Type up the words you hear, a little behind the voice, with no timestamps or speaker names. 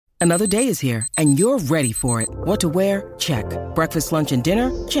Another day is here, and you're ready for it. What to wear? Check. Breakfast, lunch, and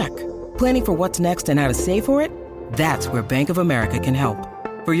dinner? Check. Planning for what's next and how to save for it? That's where Bank of America can help.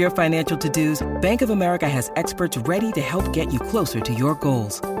 For your financial to-dos, Bank of America has experts ready to help get you closer to your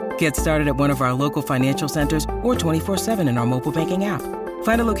goals. Get started at one of our local financial centers or 24/7 in our mobile banking app.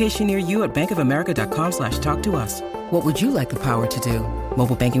 Find a location near you at bankofamerica.com/talktous. What would you like the power to do?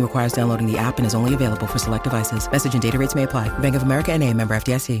 Mobile banking requires downloading the app and is only available for select devices. Message and data rates may apply. Bank of America N.A., member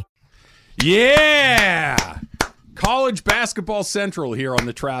FDIC. Yeah! College Basketball Central here on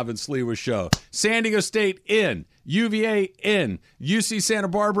the Travis Sliwa Show. San Diego State in. UVA in. UC Santa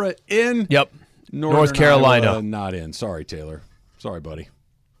Barbara in. Yep. North Carolina. Iowa, not in. Sorry, Taylor. Sorry, buddy.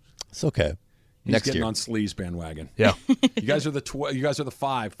 It's okay. He's Next getting year. on Slee's bandwagon. Yeah. You guys are the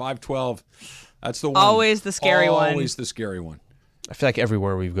 5-12. That's the one. Always the scary one. Always the scary one. I feel like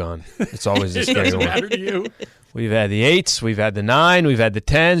everywhere we've gone, it's always the It scary doesn't one. matter to you. We've had the 8s, we've had the 9, we've had the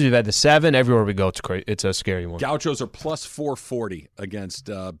 10s, we've had the 7. Everywhere we go, it's a scary one. Gauchos are plus 440 against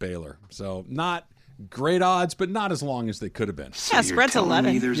Baylor. So not great odds, but not as long as they could have been. Yeah, spread's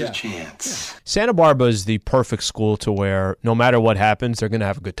 11. There's a chance. Santa Barbara is the perfect school to where no matter what happens, they're going to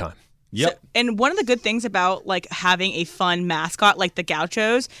have a good time. Yep. So, and one of the good things about like having a fun mascot like the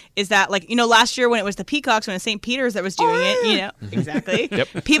Gauchos is that like, you know, last year when it was the Peacocks, when it was St. Peter's that was doing it, you know, exactly.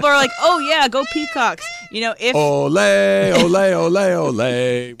 Yep. People are like, oh yeah, go Peacocks. You know, if Ole, ole, ole, ole.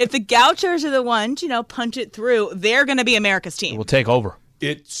 if the Gauchos are the ones, you know, punch it through, they're going to be America's team. We'll take over.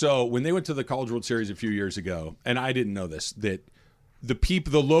 So when they went to the College World Series a few years ago, and I didn't know this, that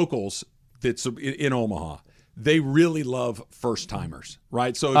the locals that's in Omaha, they really love first timers,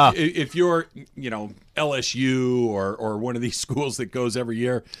 right? So if you're, you know, LSU or one of these schools that goes every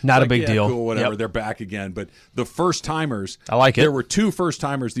year, Not a big deal. Cool, whatever. Yep. They're back again. But the first timers, I like it. There were 2 first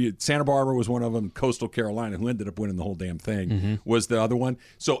timers. The Santa Barbara was one of them. Coastal Carolina, who ended up winning the whole damn thing, was the other one.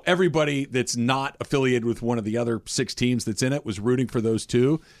 So everybody that's not affiliated with one of the other 6 teams that's in it was rooting for those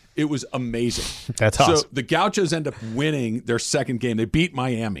 2. It was amazing. That's awesome. So the Gauchos end up winning their second game. They beat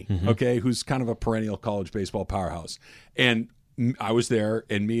Miami, okay, who's kind of a perennial college baseball powerhouse. And I was there,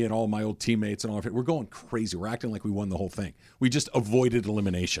 and me and all my old teammates and all of it, we're going crazy. We're acting like we won the whole thing. We just avoided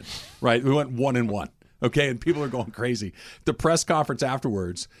elimination, right? We went 1-1. Okay, and people are going crazy. The press conference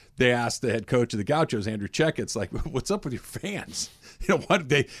afterwards, they asked the head coach of the Gauchos, Andrew Checketts, like, "What's up with your fans? You know what?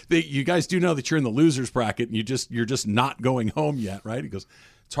 You guys do know that you're in the losers bracket, and you're just not going home yet, right?" He goes,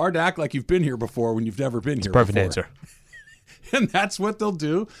 "It's hard to act like you've been here before when you've never been here." Perfect before. answer. And that's what they'll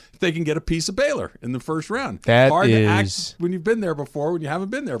do if they can get a piece of Baylor in the first round. That hard to is- act when you've been there before when you haven't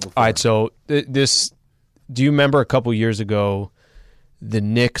been there before. All right, so this, do you remember a couple years ago, the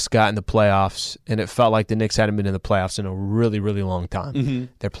Knicks got in the playoffs, and it felt like the Knicks hadn't been in the playoffs in a really, really long time.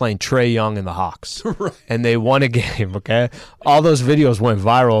 They're playing Trae Young and the Hawks, and they won a game, okay? All those videos went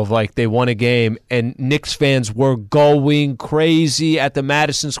viral of, like, they won a game, and Knicks fans were going crazy at the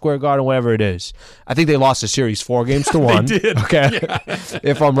Madison Square Garden, whatever it is. I think they lost the series 4-1. They did. Okay,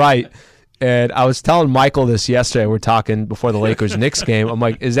 if I'm right. And I was telling Michael this yesterday. We're talking before the Lakers-Knicks game. I'm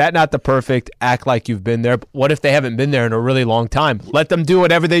like, is that not the perfect act like you've been there? What if they haven't been there in a really long time? Let them do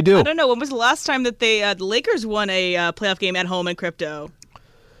whatever they do. I don't know. When was the last time that the Lakers won a playoff game at home in crypto?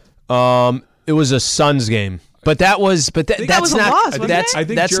 It was a Suns game. But that's was not a loss, wasn't that's it? I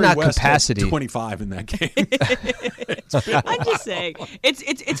think that's Jerry not West had capacity. 25 in that game. I'm just saying.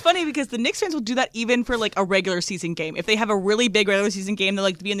 It's funny because the Knicks fans will do that even for like a regular season game. If they have a really big regular season game, they'll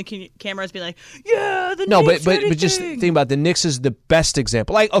like be in the cameras being like, yeah, the No, Knicks but just think about it. The Knicks is the best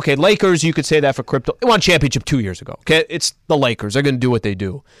example. Like, okay, Lakers, you could say that for crypto. They won a championship 2 years ago. Okay, it's the Lakers. They're going to do what they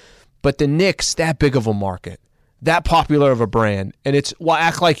do. But the Knicks, that big of a market, that popular of a brand, and it's, well,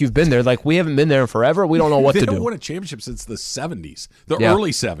 act like you've been there. Like, we haven't been there in forever. We don't know what They to haven't do. won a championship since the 70s, the Yeah.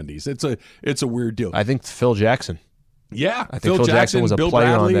 early 70s. It's a weird deal. I think Phil Jackson. Yeah, I think Phil Jackson was a Bill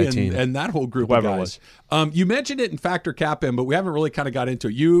player on Bradley that team. and that whole group Whoever of it guys. You mentioned it in Factor Cap-In, but we haven't really kind of got into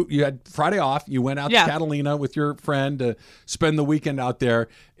it. You had Friday off. You went out to Catalina with your friend to spend the weekend out there,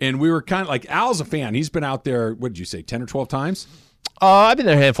 and we were kind of like, Al's a fan. He's been out there, what did you say, 10 or 12 times? I've been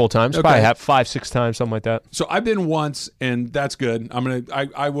there a handful of times. Okay. Probably 5-6 times, something like that. So I've been once, and that's good.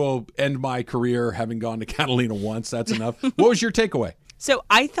 I will end my career having gone to Catalina once. That's enough. What was your takeaway? So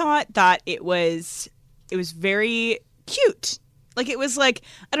I thought that it was very cute. Like, it was like,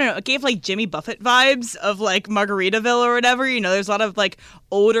 I don't know, it gave like Jimmy Buffett vibes of like Margaritaville or whatever. You know, there's a lot of like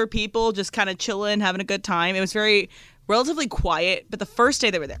older people just kind of chilling, having a good time. It was very relatively quiet, but the first day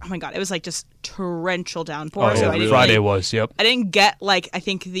they were there, oh my God, it was like just torrential downpour. So Friday was, yep. I didn't get like, I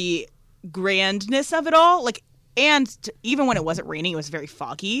think the grandness of it all. Like, and even when it wasn't raining, it was very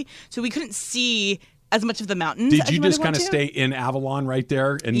foggy. So we couldn't see as much of the mountains. Did as you might just want kind of to. stay in Avalon right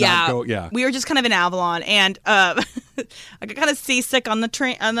there and Yeah, not go? Yeah. we were just kind of in Avalon, and I got kind of seasick on the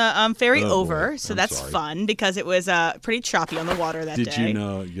train on the ferry over. boy. So I'm that's sorry. fun because it was pretty choppy on the water that day. Did you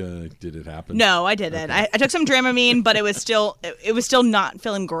know? Did it happen? No, I didn't. I took some Dramamine, but it was still not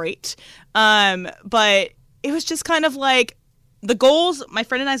feeling great. But it was just kind of like the goals. My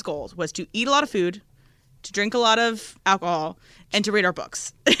friend and I's goals was to eat a lot of food, to drink a lot of alcohol, and to read our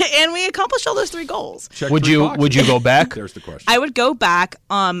books. And we accomplished all those 3 goals. Check Would 3 you boxes. would you go back? There's the question. I would go back,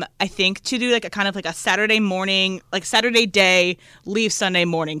 I think, to do like a kind of like a Saturday morning, like Saturday day, leave Sunday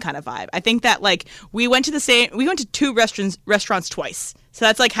morning kind of vibe. I think that like we went to 2 restaurants twice. So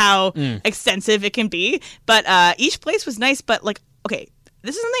that's like how extensive it can be. But each place was nice. But like, okay,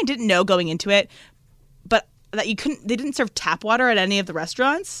 this is something I didn't know going into it, but that they didn't serve tap water at any of the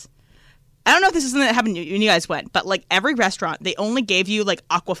restaurants. I don't know if this is something that happened when you guys went, but like every restaurant, they only gave you like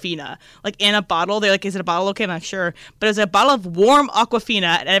Aquafina, like in a bottle. They're like, is it a bottle? Okay, I'm not sure. But it was a bottle of warm Aquafina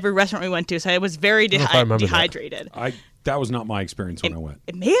at every restaurant we went to. So I was very know if I remember that. dehydrated. That was not my experience when I went.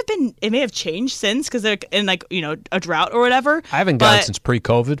 It may have changed since because they're in like, a drought or whatever. I haven't gone since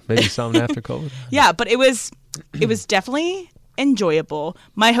pre-COVID. Maybe something after COVID. Yeah, but it was definitely enjoyable.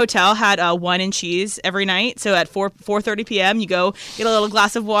 My hotel had wine and cheese every night. So at 4:30 p.m., you go get a little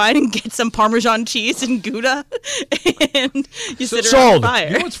glass of wine and get some Parmesan cheese and Gouda, and you sit around the fire.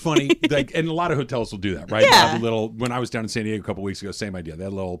 You know what's funny? Like, and a lot of hotels will do that, right? Yeah. They have a little. When I was down in San Diego a couple weeks ago, same idea. They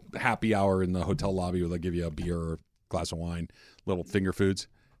had a little happy hour in the hotel lobby where they'll give you a beer or a glass of wine, little finger foods.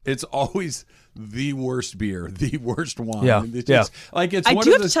 It's always the worst beer, the worst wine. Yeah, It's yeah. just, like it's I one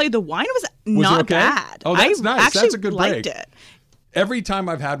do of have the, to tell you, the wine was Was it not okay? bad. Oh, that's I nice. actually That's a good liked break. it. Every time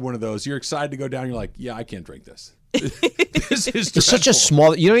I've had one of those, you're excited to go down. You're like, yeah, I can't drink this. This is It's such a dreadful.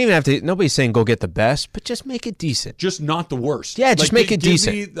 small. You don't even have to. Nobody's saying go get the best, but just make it decent. Just not the worst. Yeah, just make it give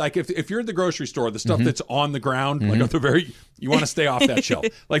decent. me, like if you're at the grocery store, the stuff that's on the ground, like at the very, you want to stay off that shelf.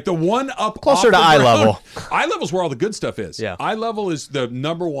 Like the one up Closer off to the eye ground- level. Eye level's where all the good stuff is. Yeah. Eye level is the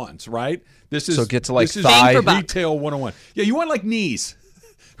number ones, right? This is So get to, like, this is thigh. Bang for buck. retail 101. Yeah, you want like knees.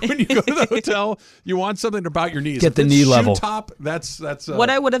 When you go to the hotel, you want something about your knees. Get If the it's knee shoe level. top. That's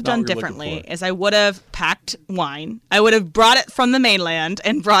What I would have not done what you're looking differently for. is I would have packed wine. I would have brought it from the mainland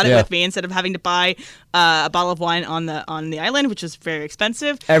and brought it Yeah. with me instead of having to buy a bottle of wine on the island, which was very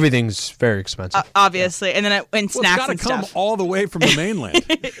expensive, Everything's very expensive. obviously. And then and Well, it's snacks got to and come stuff. all the way from the mainland.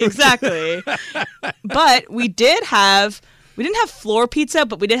 Exactly. But we didn't have floor pizza,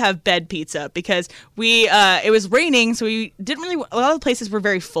 but we did have bed pizza because it was raining, so we didn't really. A lot of the places were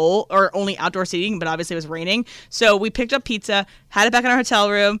very full or only outdoor seating, but obviously it was raining, so we picked up pizza, had it back in our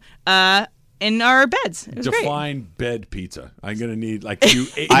hotel room, in our beds. It was great. Define bed pizza. I'm gonna need like you.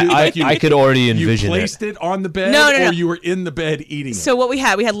 I could already envision You it. placed it on the bed, No. or you were in the bed eating it. So what we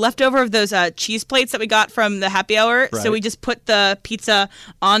had leftover of those cheese plates that we got from the happy hour. Right. So we just put the pizza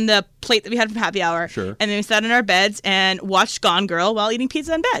on the plate that we had from happy hour. Sure. And then we sat in our beds and watched Gone Girl while eating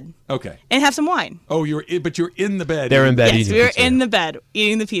pizza in bed Okay. and have some wine. Oh, but you're in the bed. They're in bed Yes, eating we were pizza. in the bed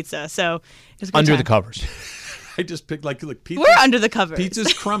eating the pizza. So it was a good Under time. the covers. I just picked like pizza. We're under the covers.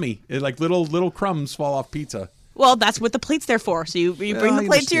 Pizza's crummy. Like little crumbs fall off pizza. Well, that's what the plate's there for. So you bring Well, the I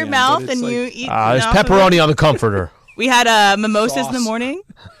plate to your understand, mouth but it's and like- you eat. There's off of it. pepperoni on the comforter. We had mimosas in the Sauce. morning.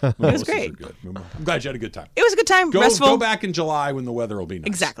 It great. Good. I'm glad you had a good time. It was a good time. Go Restful. back in July when the weather will be nice.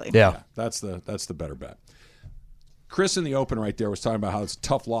 Exactly. Yeah. That's the better bet. Chris in the open right there was talking about how it's a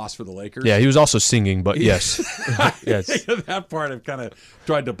tough loss for the Lakers. Yeah, he was also singing, but yes. Yes. That part I've kind of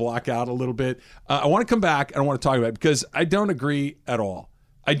tried to block out a little bit. I want to come back and I want to talk about it because I don't agree at all.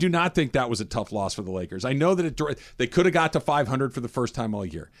 I do not think that was a tough loss for the Lakers. I know that they could have got to 500 for the first time all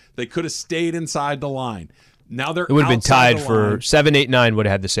year. They could have stayed inside the line. Now they're It would have been outside tied the for line. 7, 8, 9 would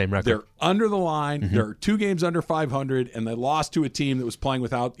have had the same record. They're under the line. Mm-hmm. They're 2 games under 500, and they lost to a team that was playing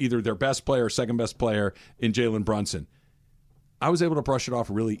without either their best player or second best player in Jalen Brunson. I was able to brush it off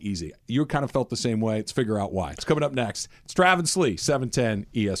really easy. You kind of felt the same way. Let's figure out why. It's coming up next. It's Travis Lee, 710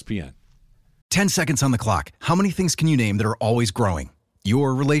 ESPN. 10 seconds on the clock. How many things can you name that are always growing?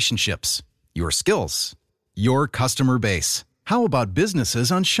 Your relationships, your skills, your customer base. How about businesses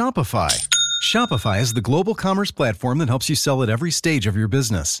on Shopify? Shopify is the global commerce platform that helps you sell at every stage of your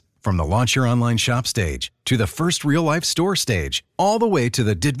business. From the launch your online shop stage to the first real-life store stage, all the way to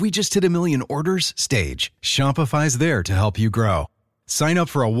the did we just hit a million orders stage, Shopify's there to help you grow. Sign up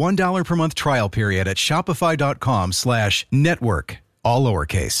for a $1 per month trial period at shopify.com/network, all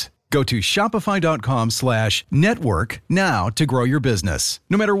lowercase. Go to shopify.com/network now to grow your business,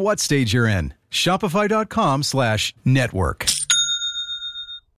 no matter what stage you're in. Shopify.com/network.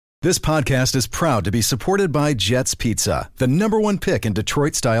 This podcast is proud to be supported by Jets Pizza, the #1 pick in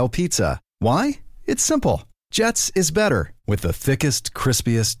Detroit-style pizza. Why? It's simple. Jets is better. With the thickest,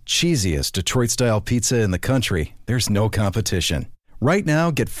 crispiest, cheesiest Detroit-style pizza in the country, there's no competition. Right now,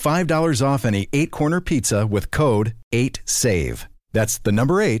 get $5 off any 8-corner pizza with code 8SAVE. That's the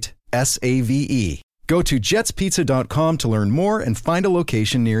number 8, S-A-V-E. Go to jetspizza.com to learn more and find a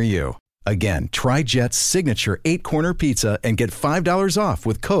location near you. Again, try Jet's signature 8-corner pizza and get $5 off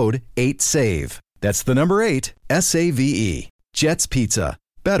with code 8SAVE. That's the number 8, S-A-V-E. Jet's Pizza.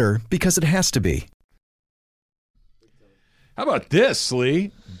 Better because it has to be. How about this,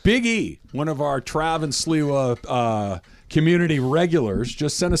 Lee? Big E, one of our Trav and Sliwa community regulars,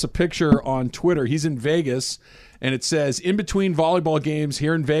 just sent us a picture on Twitter. He's in Vegas, and it says, in between volleyball games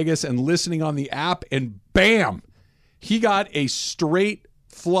here in Vegas and listening on the app, and bam, he got a straight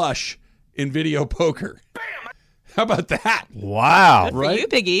flush in video poker. Bam! How about that? Wow. Good for you,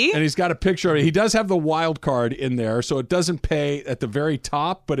 Big E. And he's got a picture of it. He does have the wild card in there, so it doesn't pay at the very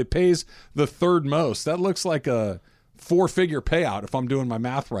top, but it pays the third most. That looks like a 4-figure payout if I'm doing my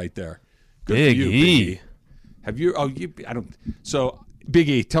math right there. Good Big for you, E. Big E. Have you? Oh, you. I don't. So, Big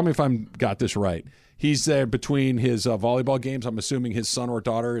E, tell me if I'm got this right. He's there between his volleyball games. I'm assuming his son or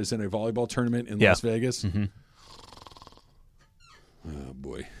daughter is in a volleyball tournament in Las Vegas. Mm-hmm. Oh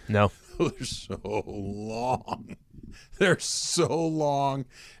boy, No. they're so long. They're so long,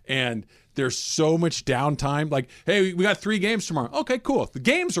 and there's so much downtime. Like, hey, we got 3 games tomorrow. Okay, cool. The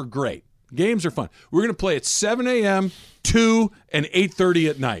games are great. Games are fun. We're going to play at 7 a.m., 2, and 8:30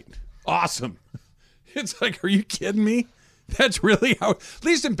 at night. Awesome. It's like, are you kidding me? That's really how, at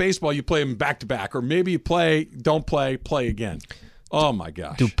least in baseball, you play them back-to-back, or maybe you play, don't play, play again. Oh, my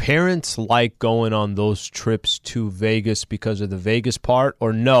gosh. Do parents like going on those trips to Vegas because of the Vegas part?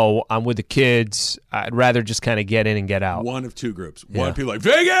 Or no, I'm with the kids. I'd rather just kind of get in and get out. One of two groups. One people like,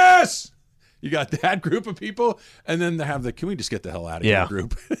 Vegas! You got that group of people, and then they have the, can we just get the hell out of here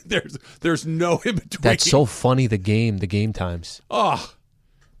group? There's no in between. That's so funny, the game times. Oh.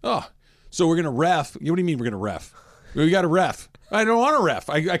 So we're going to ref. What do you mean we're going to ref? We got a ref. I don't want a ref.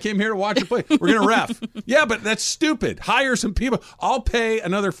 I came here to watch it play. We're going to ref. Yeah, but that's stupid. Hire some people. I'll pay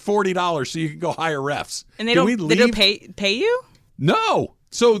another $40 so you can go hire refs. And they don't pay you? No.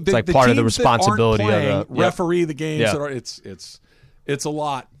 So it's like part of the responsibility of the referee the games. Yeah. That are, it's a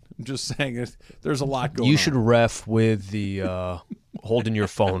lot. I'm just saying there's a lot going on. You should ref with the holding your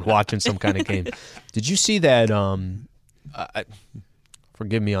phone, watching some kind of game. Did you see that?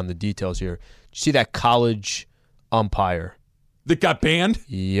 Forgive me on the details here. Did you see that college umpire that got banned?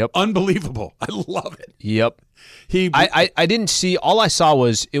 Yep. Unbelievable. I love it. Yep. I didn't see. All I saw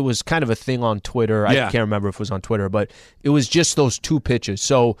was it was kind of a thing on Twitter. I can't remember if it was on Twitter, but it was just those 2 pitches.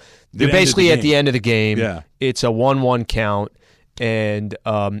 So they're basically at the end of the game. Yeah. It's a 1-1 count, and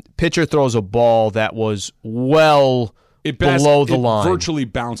pitcher throws a ball that was below the line. It virtually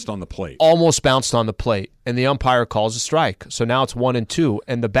bounced on the plate. Almost bounced on the plate, and the umpire calls a strike. So now it's 1-2,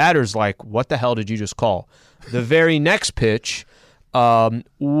 and the batter's like, what the hell did you just call? The very next pitch,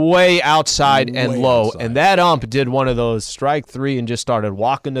 way outside and low, and that ump did one of those strike 3 and just started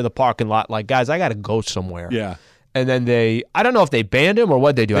walking to the parking lot like, guys, I got to go somewhere. Yeah. And then I don't know if they banned him or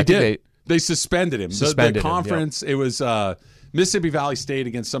what they do. They suspended him. The conference, it was Mississippi Valley State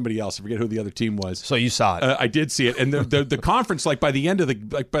against somebody else. I forget who the other team was. So you saw it. I did see it. And the conference, like by the end of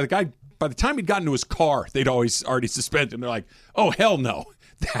by the time he'd gotten to his car, they'd already suspended him. They're like, oh, hell no.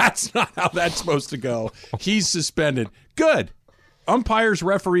 That's not how that's supposed to go. He's suspended. Good. Umpires,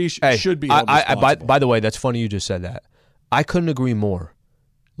 referees should be held responsible. By the way, that's funny you just said that. I couldn't agree more.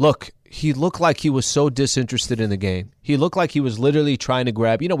 Look, he looked like he was so disinterested in the game. He looked like he was literally trying to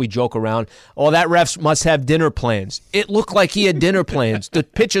grab, we joke around, oh, that ref must have dinner plans. It looked like he had dinner plans. The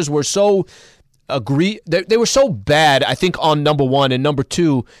pitches were so they were so bad, I think, on number 1. And number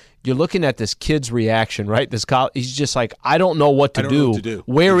 2, you're looking at this kid's reaction, right? He's just like, I don't know what to do.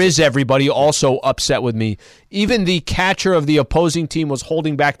 Where is everybody also upset with me? Even the catcher of the opposing team was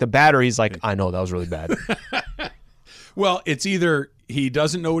holding back the batter. He's like, I know, that was really bad. Well, it's either he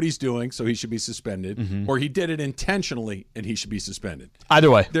doesn't know what he's doing, so he should be suspended, or he did it intentionally, and he should be suspended.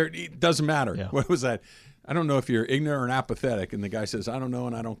 Either way. It doesn't matter. Yeah. What was that? I don't know if you're ignorant or apathetic, and the guy says, I don't know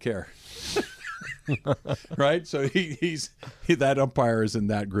and I don't care. Right? So that umpire is in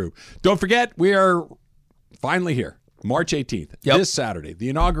that group. Don't forget, we are finally here. March 18th, this Saturday, the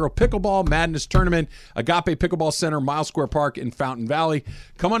inaugural Pickleball Madness Tournament, Agape Pickleball Center, Miles Square Park in Fountain Valley.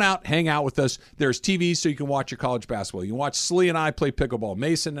 Come on out, hang out with us. There's TVs so you can watch your college basketball. You can watch Slee and I play pickleball.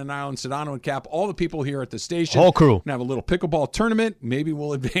 Mason and Island, Sedano and Cap, all the people here at the station. Whole crew. We're going to have a little pickleball tournament. Maybe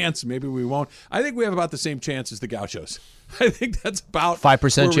we'll advance, maybe we won't. I think we have about the same chance as the Gauchos. I think that's about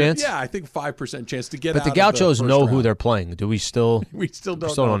 5% chance. Yeah, I think 5% chance to get. But out the of Gauchos the know first who round. they're playing. Do we still? We still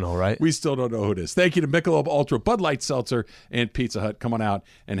don't know, right? We still don't know who it is. Thank you to Michelob Ultra, Bud Light Seltzer, and Pizza Hut. Come on out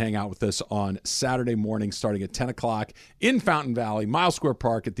and hang out with us on Saturday morning starting at 10 o'clock in Fountain Valley, Miles Square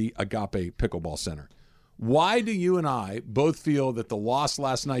Park at the Agape Pickleball Center. Why do you and I both feel that the loss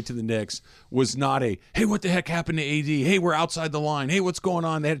last night to the Knicks was not a, hey, what the heck happened to AD? Hey, we're outside the line. Hey, what's going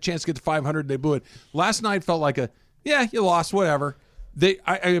on? They had a chance to get to 500. They blew it. Last night felt like a, yeah, you lost, whatever.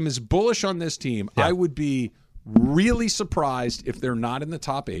 I am as bullish on this team. Yeah. I would be really surprised if they're not in the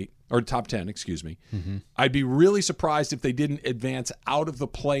top 8 or top 10, excuse me. Mm-hmm. I'd be really surprised if they didn't advance out of the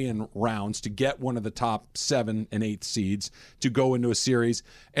play-in rounds to get one of the top 7 and 8 seeds to go into a series.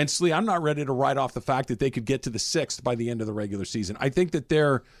 And Slee, I'm not ready to write off the fact that they could get to the 6th by the end of the regular season. I think that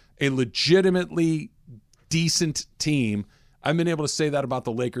they're a legitimately decent team. I've been able to say that about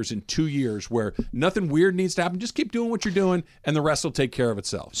the Lakers in 2 years where nothing weird needs to happen. Just keep doing what you're doing, and the rest will take care of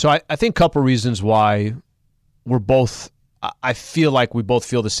itself. So I think a couple reasons why we're both – I feel like we both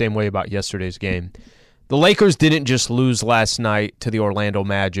feel the same way about yesterday's game. The Lakers didn't just lose last night to the Orlando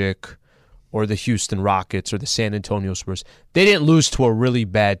Magic or the Houston Rockets or the San Antonio Spurs. They didn't lose to a really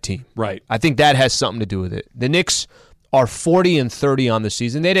bad team. Right. I think that has something to do with it. The Knicks are 40-30 on the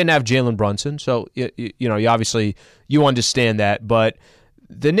season. They didn't have Jalen Brunson, so you obviously you understand that. But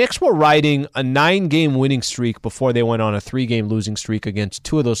the Knicks were riding a 9-game winning streak before they went on a 3-game losing streak against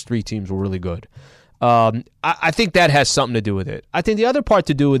 2 of those 3 teams were really good. I think that has something to do with it. I think the other part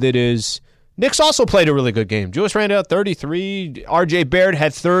to do with it is Knicks also played a really good game. Julius Randle had 33. R.J. Barrett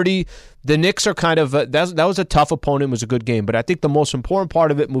had 30. The Knicks are kind of that was a tough opponent. It was a good game. But I think the most important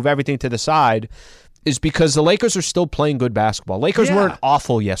part of it, move everything to the side, is because the Lakers are still playing good basketball. Lakers weren't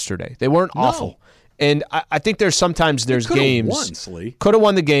awful yesterday. They weren't awful. And I think there's games. Could have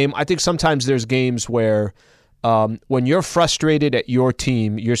won the game. I think sometimes there's games where when you're frustrated at your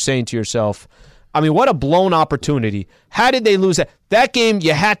team, you're saying to yourself, I mean, what a blown opportunity. How did they lose that? That game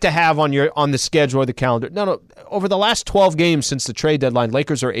you had to have on the schedule or the calendar. No. Over the last 12 games since the trade deadline,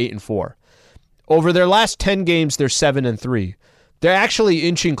 Lakers are 8-4. Over their last 10 games, they're 7-3. They're actually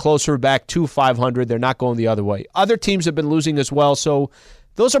inching closer back to 500. They're not going the other way. Other teams have been losing as well, so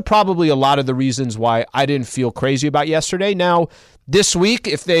those are probably a lot of the reasons why I didn't feel crazy about yesterday. Now, this week,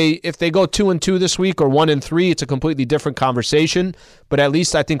 if they go 2-2 this week or 1-3, it's a completely different conversation. But at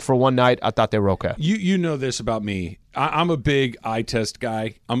least I think for one night, I thought they were okay. You know this about me. I'm a big eye test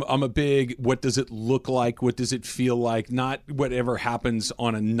guy. I'm a big what does it look like? What does it feel like? Not whatever happens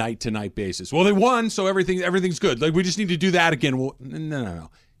on a night-to-night basis. Well, they won, so everything's good. Like we just need to do that again. Well, no.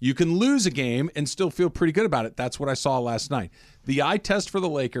 You can lose a game and still feel pretty good about it. That's what I saw last night. The eye test for the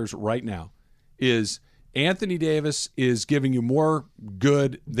Lakers right now is Anthony Davis is giving you more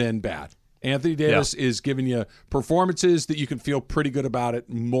good than bad. Anthony Davis is giving you performances that you can feel pretty good about it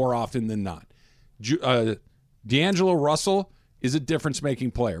more often than not. D'Angelo Russell is a difference-making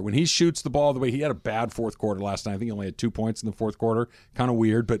player. When he shoots the ball the way he had a bad fourth quarter last night, I think he only had 2 points in the fourth quarter. Kind of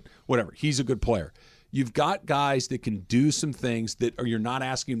weird, but whatever. He's a good player. You've got guys that can do some things that you're not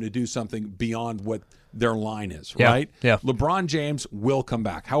asking them to do something beyond what their line is, right? Yeah. LeBron James will come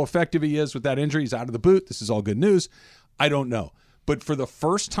back. How effective he is with that injury, he's out of the boot. This is all good news. I don't know. But for the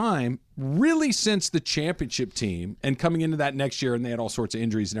first time, really since the championship team and coming into that next year, and they had all sorts of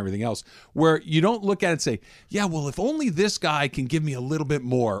injuries and everything else, where you don't look at it and say, yeah, well, if only this guy can give me a little bit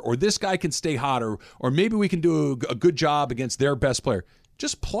more, or this guy can stay hot, or maybe we can do a good job against their best player.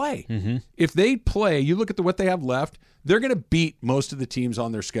 Just play. Mm-hmm. If they play, you look at what they have left, they're going to beat most of the teams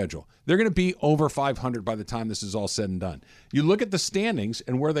on their schedule. They're going to be over 500 by the time this is all said and done. You look at the standings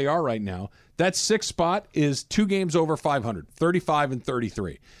and where they are right now, that 6th spot is 2 games over 500,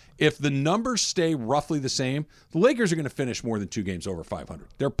 35-33. If the numbers stay roughly the same, the Lakers are going to finish more than 2 games over 500.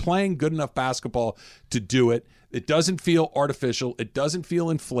 They're playing good enough basketball to do it. It doesn't feel artificial. It doesn't feel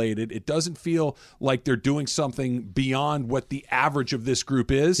inflated. It doesn't feel like they're doing something beyond what the average of this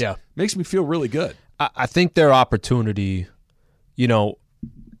group is. Yeah. Makes me feel really good. I think their opportunity, 2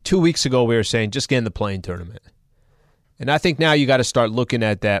 weeks ago we were saying just get in the play-in tournament. And I think now you got to start looking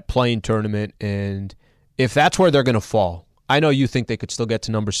at that play-in tournament, and if that's where they're going to fall, I know you think they could still get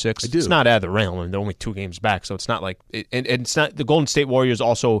to number 6. I do. It's not out of the realm, and they're only 2 games back, so it's not like and it's not the Golden State Warriors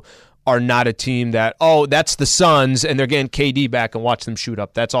also are not a team that, that's the Suns, and they're getting KD back and watch them shoot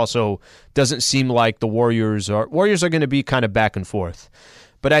up. That's also doesn't seem like the Warriors are. Warriors are going to be kind of back and forth.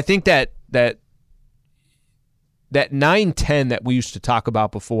 But I think that 9-10 that we used to talk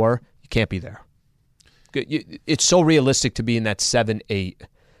about before, you can't be there. It's so realistic to be in that 7-8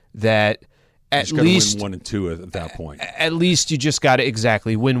 that at least win 1 and 2 at that point. At least you just got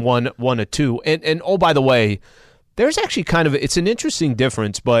to win one or two. And oh, by the way, there's actually it's an interesting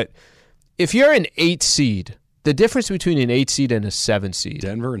difference, but if you're an 8 seed, the difference between an 8 seed and a 7 seed.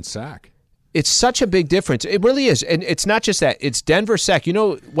 Denver and Sac. It's such a big difference. It really is. And it's not just that. It's Denver, Sac. You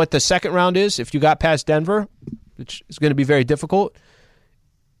know what the second round is if you got past Denver, which is going to be very difficult?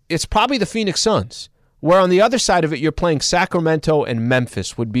 It's probably the Phoenix Suns. Where on the other side of it, you're playing Sacramento and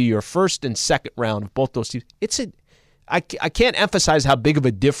Memphis would be your first and second round of both those teams. I can't emphasize how big of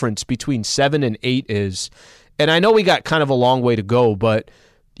a difference between 7 and 8 is. And I know we got kind of a long way to go, but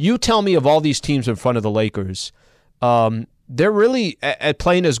you tell me of all these teams in front of the Lakers, they're really at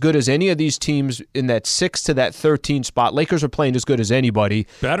playing as good as any of these teams in that 6 to that 13 spot. Lakers are playing as good as anybody.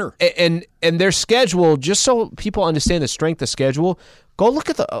 Better. And their schedule, just so people understand the strength of schedule, go look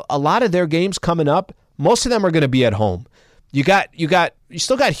at a lot of their games coming up. Most of them are going to be at home. You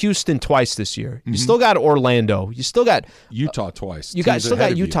still got Houston twice this year. You still got Orlando. You still got Utah twice. Still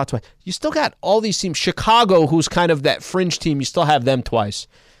got Utah twice. You still got all these teams. Chicago, who's kind of that fringe team, you still have them twice.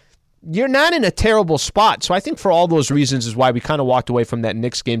 You're not in a terrible spot. So I think for all those reasons is why we kind of walked away from that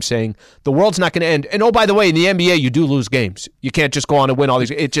Knicks game saying the world's not going to end. And oh, by the way, in the NBA, you do lose games. You can't just go on and win all these.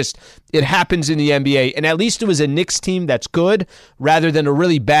 It happens in the NBA. And at least it was a Knicks team that's good rather than a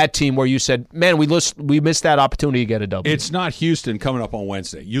really bad team where you said, man, we missed that opportunity to get a W. It's not Houston coming up on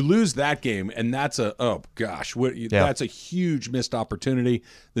Wednesday. You lose that game, and that's that's a huge missed opportunity.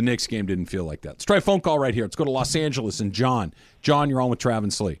 The Knicks game didn't feel like that. Let's try a phone call right here. Let's go to Los Angeles and John. John, you're on with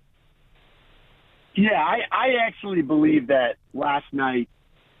Travis Lee. Yeah, I actually believe that last night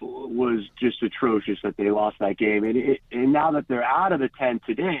was just atrocious that they lost that game. And now that they're out of the 10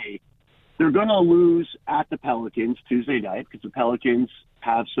 today, they're going to lose at the Pelicans Tuesday night because the Pelicans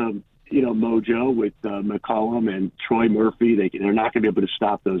have some, mojo with McCollum and Troy Murphy. They're not going to be able to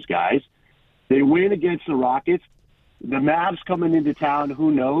stop those guys. They win against the Rockets. The Mavs coming into town,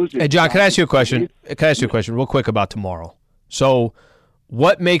 who knows? Hey, John, can I ask you a question? Real quick about tomorrow? So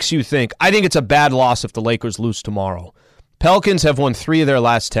what makes you think? I think it's a bad loss if the Lakers lose tomorrow. Pelicans have won 3 of their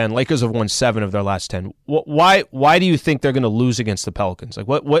last 10. Lakers have won 7 of their last 10. Why do you think they're going to lose against the Pelicans? Like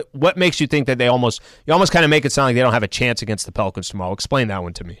what makes you think that you almost kind of make it sound like they don't have a chance against the Pelicans tomorrow? Explain that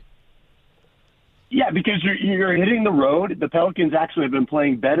one to me. Yeah, because you're hitting the road. The Pelicans actually have been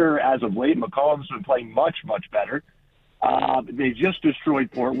playing better as of late. McCollum's been playing much, much better. They just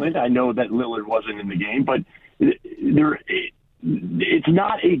destroyed Portland. I know that Lillard wasn't in the game, but it's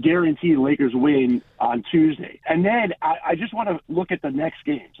not a guaranteed Lakers win on Tuesday. And then I just want to look at the next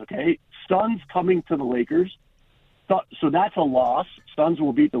games, okay? Suns coming to the Lakers. So that's a loss. Suns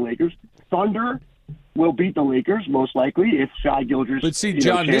will beat the Lakers. Thunder will beat the Lakers, most likely, if Shai Gilgeous... But see,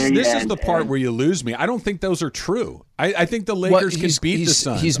 John, this is the part where you lose me. I don't think those are true. I think the Lakers can beat the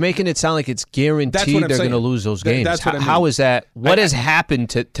Suns. He's making it sound like it's guaranteed they're going to lose those games. That's what I mean. How is that? What has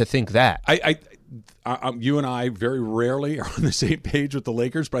happened to think that? You and I very rarely are on the same page with the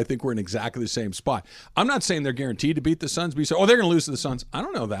Lakers, but I think we're in exactly the same spot. I'm not saying they're guaranteed to beat the Suns, but you say, they're going to lose to the Suns. I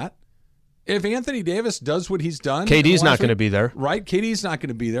don't know that. If Anthony Davis does what he's done... KD's not going to be there. Right? KD's not going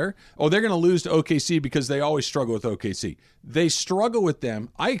to be there. They're going to lose to OKC because they always struggle with OKC. They struggle with them.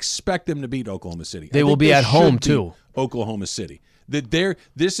 I expect them to beat Oklahoma City. They will be at home, too. Oklahoma City.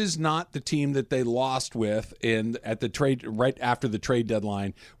 This is not the team that they lost with at the trade right after the trade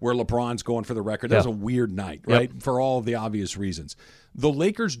deadline where LeBron's going for the record. That was a weird night, right? Yep. For all of the obvious reasons. The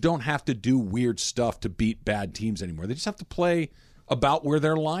Lakers don't have to do weird stuff to beat bad teams anymore. They just have to play about where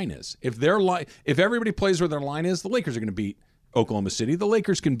their line is. If everybody plays where their line is, the Lakers are going to beat Oklahoma City. The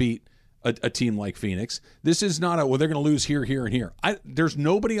Lakers can beat a team like Phoenix. This is not they're going to lose here, here, and here. There's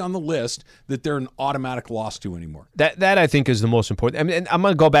nobody on the list that they're an automatic loss to anymore. That I think is the most important. I mean, and I'm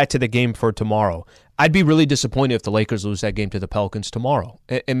going to go back to the game for tomorrow. I'd be really disappointed if the Lakers lose that game to the Pelicans tomorrow.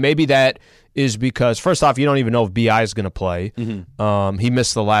 And maybe that is because, first off, you don't even know if B.I. is going to play. Mm-hmm. He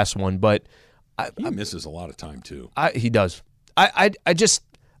missed the last one, but... He misses a lot of time, too. He does.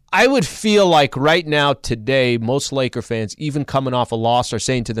 I would feel like right now, today, most Laker fans, even coming off a loss, are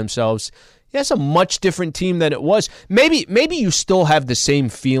saying to themselves, yeah, it's a much different team than it was. Maybe you still have the same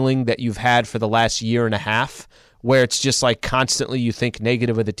feeling that you've had for the last year and a half, where it's just like constantly you think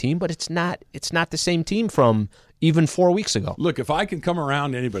negative of the team, but it's not the same team from even 4 weeks ago. Look, if I can come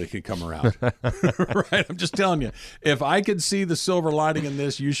around, anybody can come around. Right? I'm just telling you. If I can see the silver lining in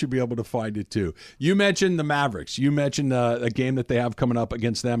this, you should be able to find it too. You mentioned the Mavericks. You mentioned a game that they have coming up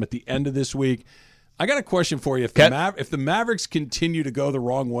against them at the end of this week. I got a question for you. If the Mavericks continue to go the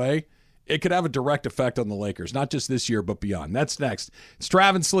wrong way, it could have a direct effect on the Lakers, not just this year, but beyond. That's next. It's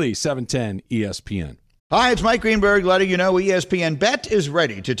Travis Lee, 710 ESPN. Hi, it's Mike Greenberg letting you know ESPN Bet is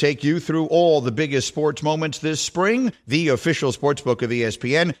ready to take you through all the biggest sports moments this spring. The official sportsbook of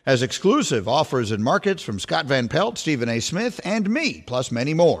ESPN has exclusive offers and markets from Scott Van Pelt, Stephen A. Smith, and me, plus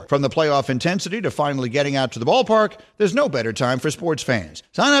many more. From the playoff intensity to finally getting out to the ballpark, there's no better time for sports fans.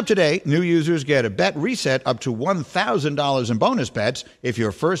 Sign up today. New users get a bet reset up to $1,000 in bonus bets if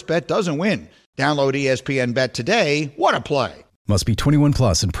your first bet doesn't win. Download ESPN Bet today. What a play. Must be 21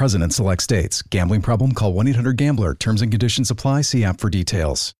 plus and present in select states. Gambling problem? Call 1-800-GAMBLER. Terms and conditions apply. See app for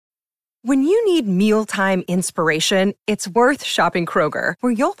details. When you need mealtime inspiration, it's worth shopping Kroger,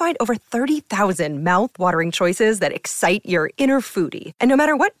 where you'll find over 30,000 mouth-watering choices that excite your inner foodie. And no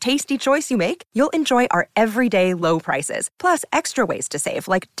matter what tasty choice you make, you'll enjoy our everyday low prices, plus extra ways to save,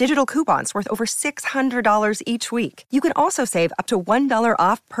 like digital coupons worth over $600 each week. You can also save up to $1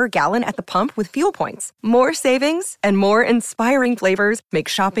 off per gallon at the pump with fuel points. More savings and more inspiring flavors make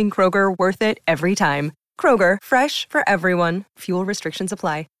shopping Kroger worth it every time. Kroger, fresh for everyone. Fuel restrictions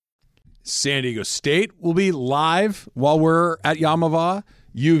apply. San Diego State will be live while we're at Yamava.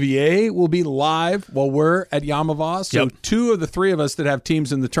 UVA will be live while we're at Yamava. So two of the three of us that have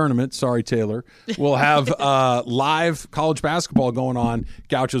teams in the tournament, sorry, Taylor, will have live college basketball going on.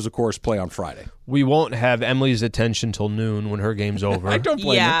 Gauchos, of course, play on Friday. We won't have Emily's attention till noon when her game's over. I don't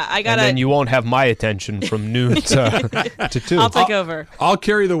blame her. I gotta. And then you won't have my attention from noon to 2. I'll take over. I'll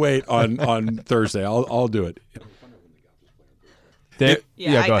carry the weight on Thursday. I'll do it.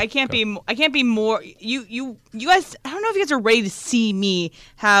 I can't be more. You guys. I don't know if you guys are ready to see me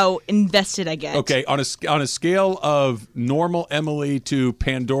how invested I get. Okay, on a scale of normal Emily to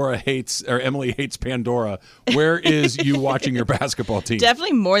Pandora hates or Emily hates Pandora, where is you watching your basketball team?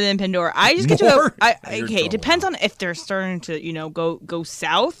 Definitely more than Pandora. I just get to. Okay, it depends on if they're starting to go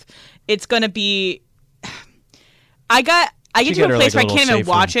south. It's gonna be. I get to a place where I can't even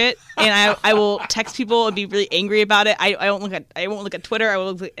watch it, and I will text people and be really angry about it. I won't look at Twitter. I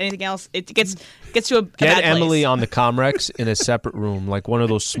won't look at anything else. It gets to a bad place. Get Emily on the Comrex in a separate room, like one of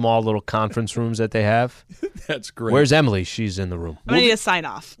those small little conference rooms that they have. That's great. Where's Emily? She's in the room. I'm gonna need a sign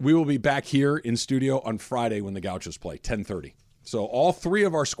off. We will be back here in studio on Friday when the Gauchos play, 10:30. So all three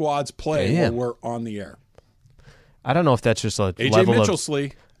of our squads play while we're on the air. I don't know if that's just a AJ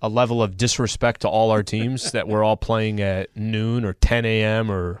Mitchell, a level of disrespect to all our teams that we're all playing at noon or 10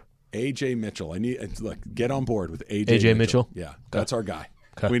 a.m. or AJ Mitchell. Get on board with AJ Mitchell. Yeah, that's our guy.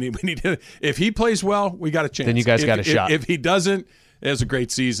 Okay. We need to, if he plays well, we got a chance. Then you guys got a shot. If he doesn't, it was a great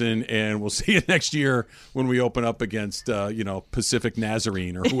season, and we'll see you next year when we open up against Pacific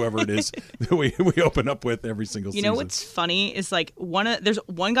Nazarene or whoever it is that we open up with every single season. You know what's funny is there's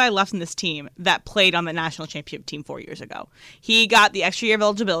one guy left in this team that played on the national championship team 4 years ago. He got the extra year of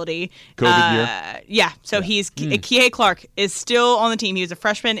eligibility. COVID year? Yeah. So he's Kihei Clark is still on the team. He was a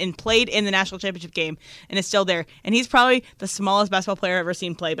freshman and played in the national championship game and is still there. And he's probably the smallest basketball player I've ever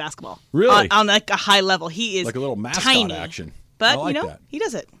seen play basketball. Really? On a high level. He is like a little mascot tiny. Action. But, he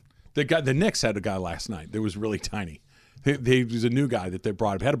does it. The Knicks had a guy last night that was really tiny. He was a new guy that they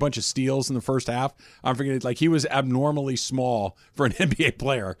brought up. Had a bunch of steals in the first half. I'm forgetting, he was abnormally small for an NBA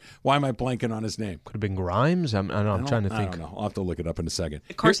player. Why am I blanking on his name? Could have been Grimes. I'm trying to think. I don't know. I'll have to look it up in a second.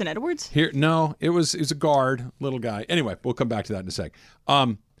 Carson Edwards? No, it was a guard, little guy. Anyway, we'll come back to that in a sec.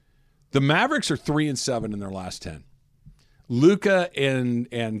 The Mavericks are 3-7 in their last 10. Luka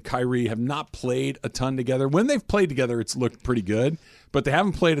and Kyrie have not played a ton together. When they've played together, it's looked pretty good, but they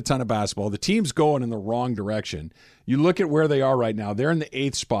haven't played a ton of basketball. The team's going in the wrong direction. You look at where they are right now. They're in the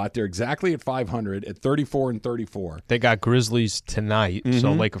 8th spot. They're exactly at 500 at 34-34. They got Grizzlies tonight,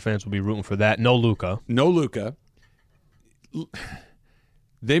 so Laker fans will be rooting for that. No Luka.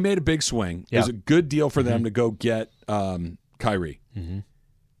 They made a big swing. It was a good deal for them to go get Kyrie.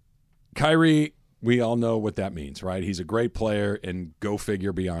 Kyrie, we all know what that means, right? He's a great player, and go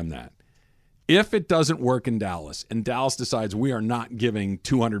figure beyond that. If it doesn't work in Dallas, and Dallas decides we are not giving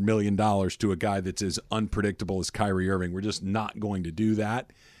 $200 million to a guy that's as unpredictable as Kyrie Irving, we're just not going to do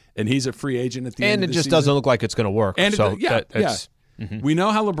that, and he's a free agent at the end of the season. And it just doesn't look like it's going to work. And we know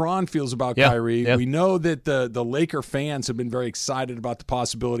how LeBron feels about Kyrie. Yeah. We know that the Laker fans have been very excited about the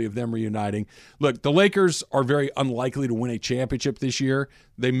possibility of them reuniting. Look, the Lakers are very unlikely to win a championship this year.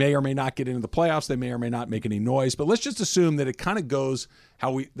 They may or may not get into the playoffs. They may or may not make any noise. But let's just assume that it kind of goes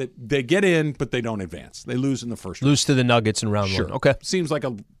that they get in, but they don't advance. They lose in the first round. Lose to the Nuggets in round 1. Okay. Seems like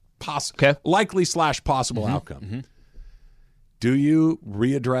a likely/possible outcome. Do you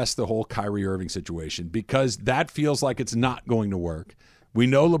readdress the whole Kyrie Irving situation? Because that feels like it's not going to work. We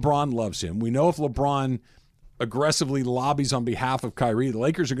know LeBron loves him. We know if LeBron aggressively lobbies on behalf of Kyrie, the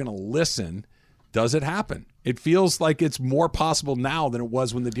Lakers are going to listen. Does it happen? It feels like it's more possible now than it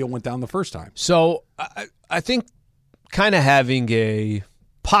was when the deal went down the first time. So I think kind of having a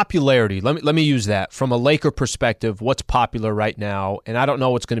popularity, let me use that from a Laker perspective, what's popular right now, and I don't know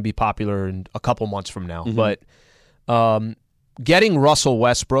what's going to be popular in a couple months from now, but getting Russell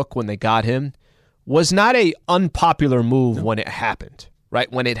Westbrook when they got him was not a unpopular move when it happened,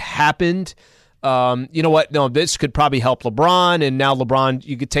 right? When it happened, you know what? No, this could probably help LeBron, and now LeBron,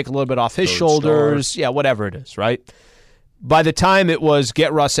 you could take a little bit off his shoulders. Star. Yeah, whatever it is, right? By the time it was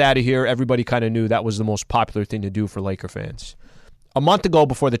get Russ out of here, everybody kind of knew that was the most popular thing to do for Laker fans. A month ago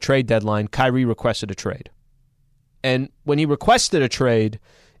before the trade deadline, Kyrie requested a trade. And when he requested a trade,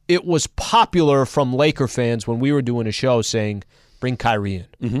 it was popular from Laker fans when we were doing a show saying, bring Kyrie in.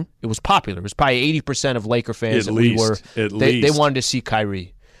 Mm-hmm. It was popular. It was probably 80% of Laker fans they wanted to see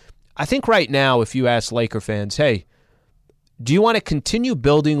Kyrie. I think right now, if you ask Laker fans, hey, do you want to continue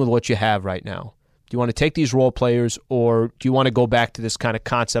building with what you have right now? Do you want to take these role players, or do you want to go back to this kind of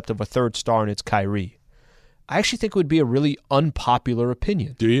concept of a third star and it's Kyrie? I actually think it would be a really unpopular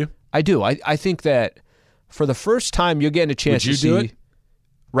opinion. Do you? I do. I think that for the first time you're getting a chance to see. Would you do it?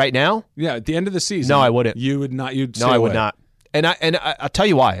 Right now? Yeah, at the end of the season. No, I wouldn't. You would not. You'd no, I would not. And I'll tell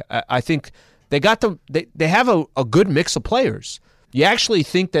you why. I think they got they have a good mix of players. You actually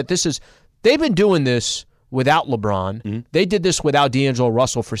think that they've been doing this without LeBron. Mm-hmm. They did this without D'Angelo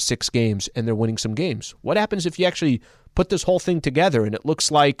Russell for 6 games, and they're winning some games. What happens if you actually put this whole thing together and it looks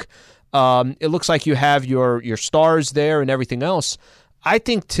like you have your stars there and everything else? I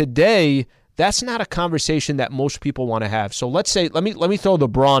think today that's not a conversation that most people want to have. So let's say let me throw the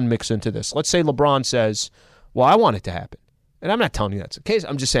LeBron mix into this. Let's say LeBron says, "Well, I want it to happen," and I'm not telling you that's the case.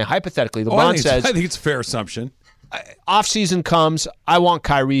 I'm just saying hypothetically, LeBron says, "I think it's a fair assumption." Off-season comes, I want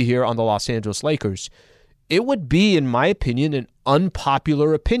Kyrie here on the Los Angeles Lakers. It would be, in my opinion, an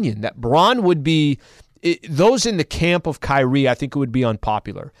unpopular opinion. That Bron would be, those in the camp of Kyrie, I think it would be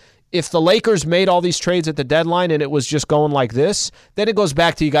unpopular. If the Lakers made all these trades at the deadline and it was just going like this, then it goes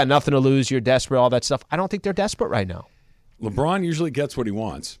back to you got nothing to lose, you're desperate, all that stuff. I don't think they're desperate right now. LeBron usually gets what he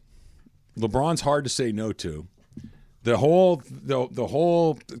wants. LeBron's hard to say no to. The whole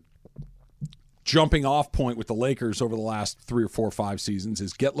jumping off point with the Lakers over the last 3 or 4 or 5 seasons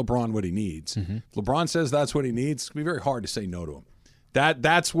is get LeBron what he needs. Mm-hmm. LeBron says that's what he needs. It's going to be very hard to say no to him.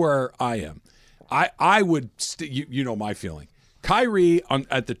 That's where I am. I would you know my feeling. Kyrie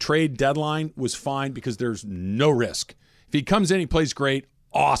at the trade deadline was fine because there's no risk. If he comes in, he plays great,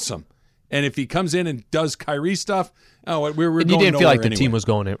 awesome. And if he comes in and does Kyrie stuff, we're going you didn't feel like the anyway. Team was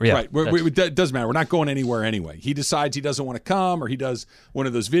going in. Yeah, right. It doesn't matter. We're not going anywhere anyway. He decides he doesn't want to come, or he does one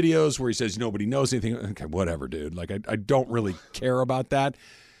of those videos where he says nobody knows anything. Okay, whatever, dude. Like I don't really care about that.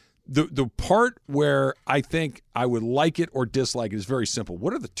 The part where I think I would like it or dislike it is very simple.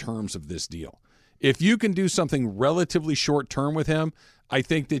 What are the terms of this deal? If you can do something relatively short term with him, I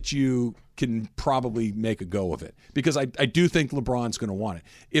think that you can probably make a go of it, because I do think LeBron's going to want it.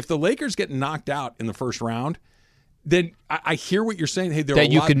 If the Lakers get knocked out in the first round, then I hear what you're saying. Hey, they're that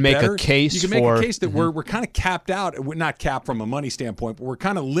a you lot can make better. a case. You can make a case that we're kind of capped out. We're not capped from a money standpoint, but we're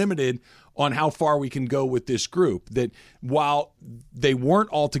kind of limited on how far we can go with this group. That while they weren't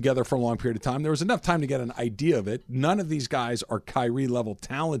all together for a long period of time, there was enough time to get an idea of it. None of these guys are Kyrie level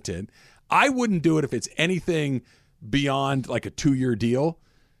talented. I wouldn't do it if it's anything beyond like a 2-year deal.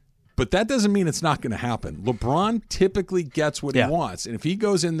 But that doesn't mean it's not going to happen. LeBron typically gets what he wants. And if he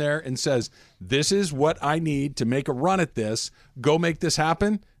goes in there and says, this is what I need to make a run at this, go make this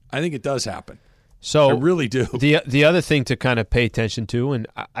happen, I think it does happen. So I really do. The other thing to kind of pay attention to, and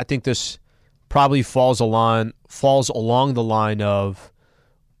I think this probably falls along the line of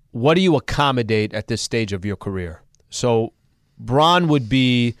what do you accommodate at this stage of your career? So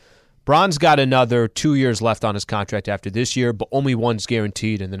Bron's got another 2 years left on his contract after this year, but only one's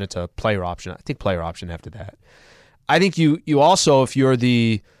guaranteed, and then it's a player option. I think player option after that. I think you also, if you're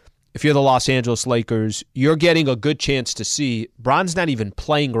the Los Angeles Lakers, you're getting a good chance to see Bron's not even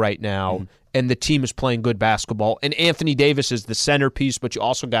playing right now, and the team is playing good basketball. And Anthony Davis is the centerpiece, but you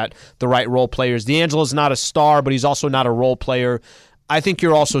also got the right role players. D'Angelo's not a star, but he's also not a role player. I think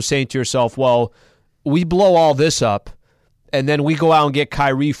you're also saying to yourself, well, we blow all this up, and then we go out and get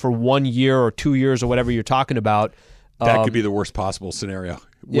Kyrie for 1 year or 2 years or whatever you're talking about. That could be the worst possible scenario.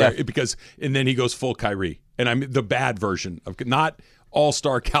 And then he goes full Kyrie. And I'm the bad version of not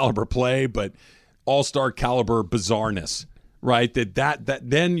all-star caliber play, but all-star caliber bizarreness, right? That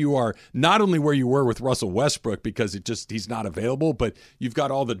then you are not only where you were with Russell Westbrook because he's not available, but you've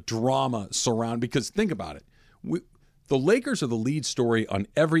got all the drama surround. Because think about it. The Lakers are the lead story on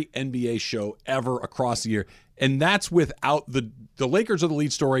every NBA show ever across the year. And that's without the Lakers are the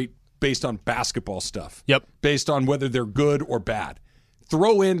lead story based on basketball stuff. Yep. Based on whether they're good or bad.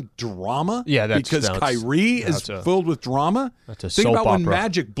 Throw in drama. Yeah, because Kyrie is filled with drama. That's a Think soap about when opera.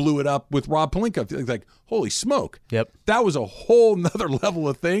 Magic blew it up with Rob Pelinka. It's like, holy smoke. Yep. That was a whole nother level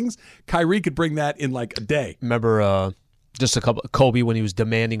of things. Kyrie could bring that in like a day. Remember just a couple Kobe when he was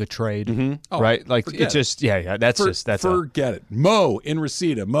demanding a trade, right? Like it's just forget it. Mo in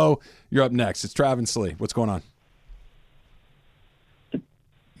Reseda. Mo, you're up next. It's Travis Lee. What's going on?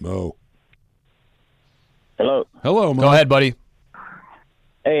 Mo. Hello. Hello, Mo. Go ahead, buddy.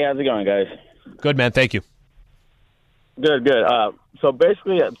 Hey, how's it going, guys? Good, man. Thank you. Good. So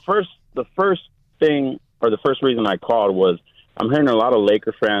basically, the first thing or the first reason I called was I'm hearing a lot of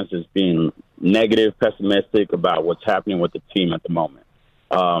Laker fans just being negative, pessimistic about what's happening with the team at the moment.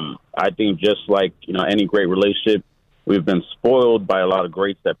 I think just like any great relationship, we've been spoiled by a lot of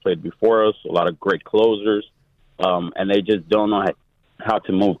greats that played before us, a lot of great closers, and they just don't know how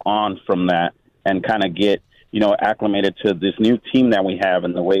to move on from that and kind of get acclimated to this new team that we have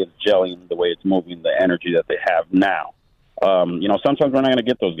and the way it's gelling, the way it's moving, the energy that they have now. Sometimes we're not going to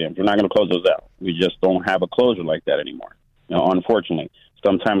get those games. We're not going to close those out. We just don't have a closer like that anymore. Unfortunately,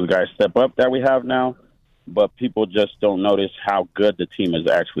 sometimes guys step up that we have now, but people just don't notice how good the team is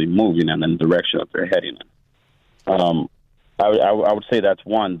actually moving and in the direction that they're heading in. I would say that's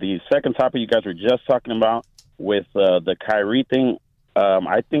one. The second topic you guys were just talking about with the Kyrie thing,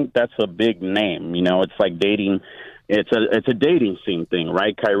 I think that's a big name. It's like dating. It's a dating scene thing,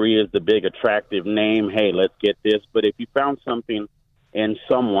 right? Kyrie is the big attractive name. Hey, let's get this. But if you found something in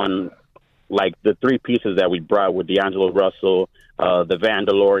someone like the three pieces that we brought with D'Angelo Russell, the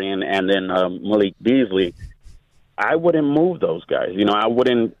Vandalorian, and then Malik Beasley, I wouldn't move those guys. I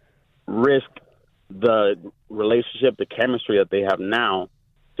wouldn't risk the relationship, the chemistry that they have now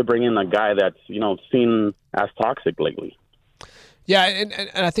to bring in a guy that's, seen as toxic lately. Yeah,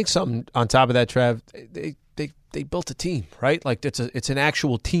 and I think something on top of that, Trav, they built a team, right? Like it's an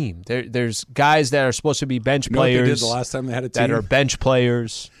actual team. There's guys that are supposed to be bench players. You know what they did the last time they had a team? That are bench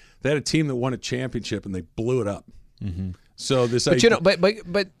players. They had a team that won a championship and they blew it up. Mm-hmm. So this,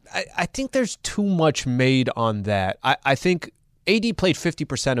 but I think there's too much made on that. I think AD played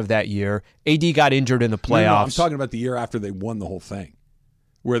 50% of that year. AD got injured in the playoffs. No, I'm talking about the year after they won the whole thing,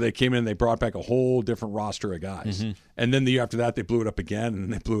 where they came in and they brought back a whole different roster of guys. Mm-hmm. And then the year after that, they blew it up again, and then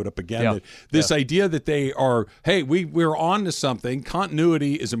they blew it up again. Yeah. This idea that they are, hey, we're on to something.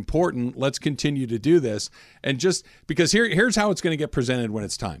 Continuity is important. Let's continue to do this. And just because here's how it's going to get presented when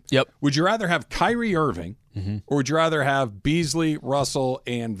it's time. Yep. Would you rather have Kyrie Irving, or would you rather have Beasley, Russell,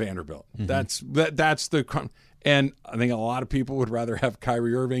 and Vanderbilt? Mm-hmm. That's the – and I think a lot of people would rather have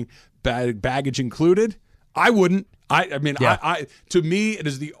Kyrie Irving, baggage included. I wouldn't. I mean, yeah. To me, it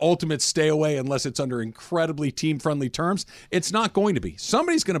is the ultimate stay away unless it's under incredibly team-friendly terms. It's not going to be.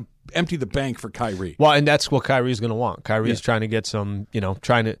 Somebody's going to empty the bank for Kyrie. Well, and that's what Kyrie's going to want. Kyrie's trying to get some, he's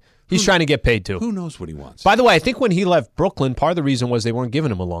trying to get paid too. Who knows what he wants? By the way, I think when he left Brooklyn, part of the reason was they weren't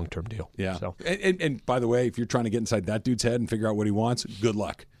giving him a long-term deal. Yeah. So. And by the way, if you're trying to get inside that dude's head and figure out what he wants, good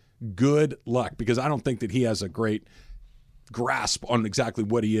luck. Good luck, because I don't think that he has a great grasp on exactly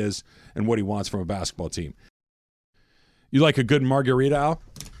what he is and what he wants from a basketball team. You like a good margarita, Al?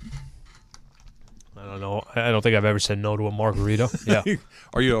 I don't know. I don't think I've ever said no to a margarita. Yeah.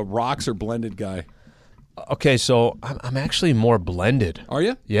 Are you a rocks or blended guy? Okay, so I'm actually more blended. Are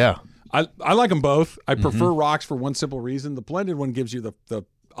you? Yeah. I like them both. I prefer rocks for one simple reason. The blended one gives you the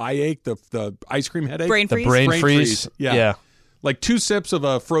eye ache, the ice cream headache. Brain freeze. The brain freeze. Yeah. Like 2 sips of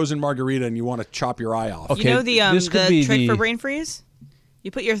a frozen margarita and you want to chop your eye off. Okay. You know the trick for brain freeze?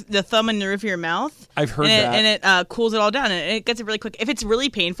 You put the thumb in the roof of your mouth. I've heard that. And it cools it all down. And it gets it really quick. If it's really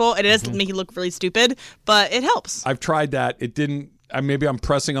painful, it does make you look really stupid, but it helps. I've tried that. It didn't. Maybe I'm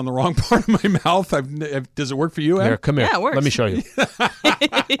pressing on the wrong part of my mouth. Does it work for you, Ed? Here, come here. Yeah, it works. Let me show you.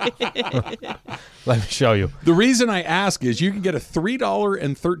 Let me show you. The reason I ask is you can get a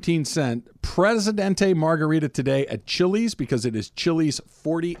 $3.13 Presidente margarita today at Chili's because it is Chili's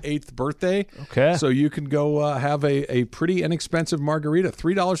 48th birthday. Okay. So you can go have a pretty inexpensive margarita.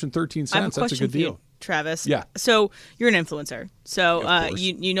 $3.13. That's a good deal. Travis. Yeah. So you're an influencer. So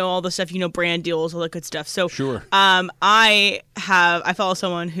you know all the stuff, brand deals, all that good stuff. So sure. I follow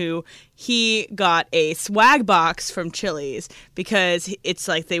someone who he got a swag box from Chili's because it's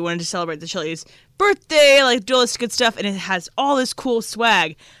like they wanted to celebrate the Chili's birthday, like do all this good stuff, and it has all this cool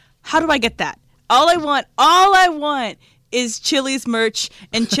swag. How do I get that? All I want is Chili's merch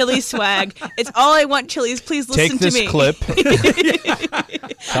and Chili's swag. It's all I want, Chili's. Please listen to me. Take this clip.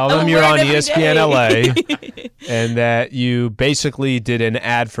 Tell them you're on ESPN LA and that you basically did an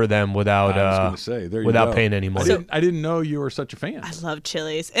ad for them without paying any money. I didn't know you were such a fan. I love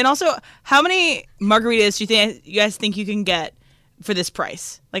Chili's. And also, how many margaritas do you guys think you can get for this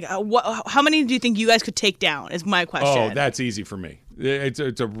price? Like, how many do you think you guys could take down is my question. Oh, that's easy for me. It's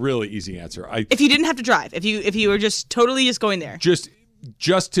a really easy answer. If you didn't have to drive, if you were just totally just going there.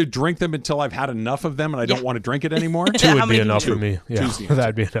 Just to drink them until I've had enough of them and I don't want to drink it anymore. 2 would be enough for me. Yeah,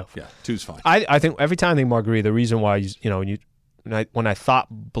 that'd be enough. Yeah, 2's fine. I think every time I think margarita, the reason why when I thought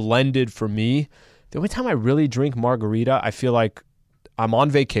blended for me, the only time I really drink margarita, I feel like I'm on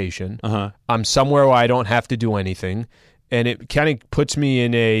vacation. I'm somewhere where I don't have to do anything, and it kind of puts me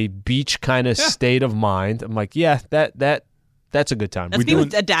in a beach kind of state of mind. I'm like, yeah, that's a good time. That's me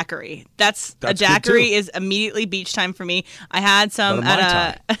with a daiquiri. That's a daiquiri is immediately beach time for me. I had some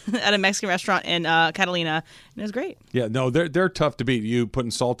at a Mexican restaurant in Catalina, and it was great. Yeah, no, they're tough to beat. You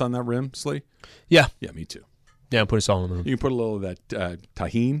putting salt on that rim, Slee? Yeah. Yeah, me too. Yeah, I'm putting salt on the rim. You can put a little of that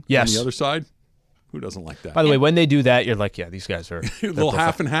tahini on the other side. Who doesn't like that? By the way, when they do that, you're like, yeah, these guys are a little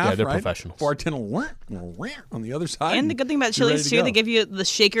half and half. Yeah, they're right? professionals. Bartender on the other side. And the good thing about Chili's too, they give you the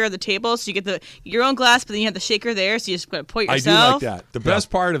shaker of the table, so you get your own glass, but then you have the shaker there, so you just pour it yourself. I do like that. The best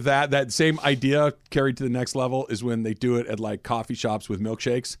part of that same idea carried to the next level is when they do it at like coffee shops with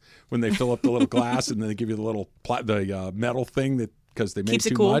milkshakes, when they fill up the little glass and then they give you the little metal thing that because they make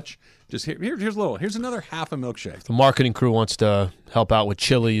too much. Just here's another half a milkshake. The marketing crew wants to help out with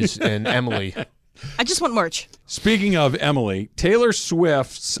Chili's and Emily. I just want merch. Speaking of Emily, Taylor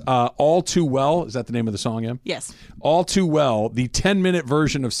Swift's All Too Well, is that the name of the song, Em? Yes. All Too Well, the 10-minute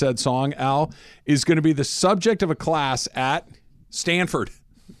version of said song, Al, is going to be the subject of a class at Stanford.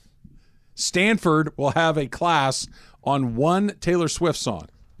 Stanford will have a class on one Taylor Swift song.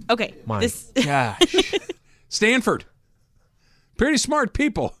 Okay. My gosh. Stanford. Pretty smart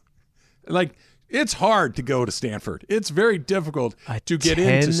people. Like, it's hard to go to Stanford. It's very difficult to get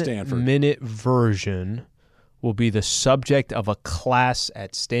into Stanford. A 10-minute version will be the subject of a class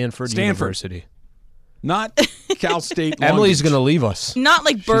at Stanford University. Not Cal State. Emily's going to leave us. Not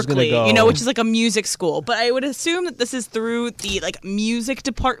like Berkeley, which is like a music school. But I would assume that this is through the like music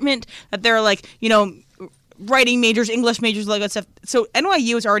department, that they're like, writing majors, English majors, all that stuff. So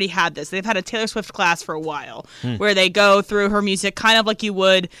NYU has already had this. They've had a Taylor Swift class for a while where they go through her music kind of like you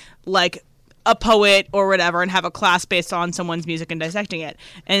would like a poet or whatever and have a class based on someone's music and dissecting it.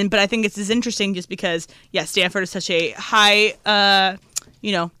 But I think it's interesting just because, Stanford is such a high,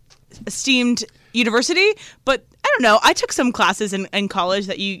 esteemed university. But I don't know. I took some classes in college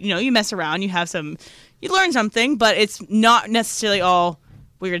that you mess around, you learn something, but it's not necessarily all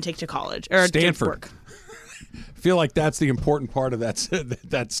we're going to take to college or Stanford. To work. I feel like that's the important part of that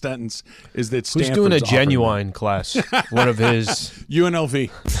sentence is that Stanford's Who's doing a genuine class? One of his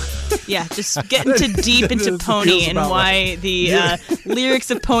UNLV. Yeah, just getting deep into Pony and why the lyrics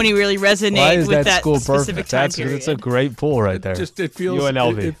of Pony really resonate with that specific time period. It's a great pull right there. It feels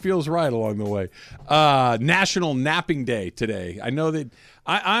UNLV. It feels right along the way. National Napping Day today. I know that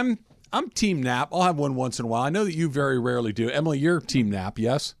I'm team nap. I'll have one once in a while. I know that you very rarely do. Emily, you're team nap,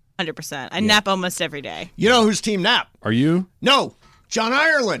 yes? 100%. I nap almost every day. You know who's team nap? Are you? No, John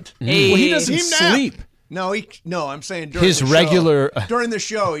Ireland. Hey. Well, he doesn't sleep. No, I'm saying during his the regular show. During the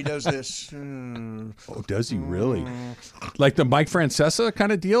show he does this. Oh, does he really? Like the Mike Francesa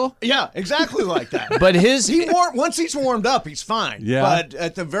kind of deal? Yeah, exactly like that. But once he's warmed up, he's fine. Yeah. But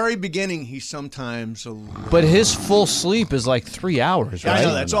at the very beginning, he's sometimes But his full sleep is like 3 hours, right? I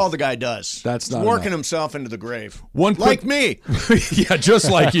know, that's all the guy does. That's he's not working enough. himself into the grave. Like me. Yeah,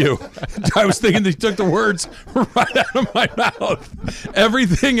 just like you. I was thinking they took the words right out of my mouth.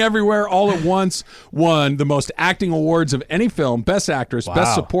 Everything, Everywhere, All at Once won the most acting awards of any film: Best Actress,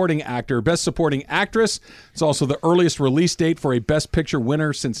 Best Supporting Actor, Best Supporting Actress. It's also the earliest release date for a Best Picture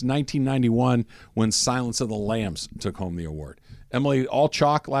winner since 1991 when Silence of the Lambs took home the award. Emily, all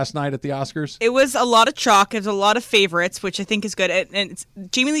chalk last night at the Oscars? It was a lot of chalk. It was a lot of favorites, which I think is good. And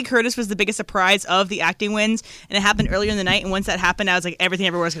Jamie Lee Curtis was the biggest surprise of the acting wins, and it happened earlier in the night. And once that happened, I was like, Everything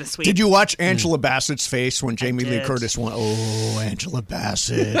Everywhere is going to sweep. Did you watch Angela Bassett's face when Jamie Lee Curtis won? Oh, Angela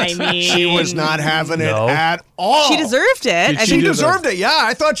Bassett. I mean, she was not having it at all. She deserved it. She deserved it. Yeah,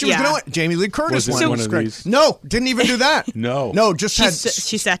 I thought she was going to win. Jamie Lee Curtis won. One of these? No, didn't even do that. No, she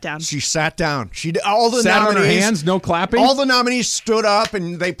sat down. She sat down. She did, all the sat nominees, on her hands, no clapping. All the nominees stood up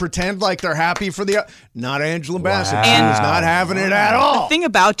and they pretend like they're happy for not Angela Bassett. She was not having it at all. The thing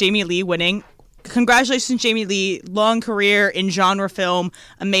about Jamie Lee winning, congratulations, Jamie Lee, long career in genre film,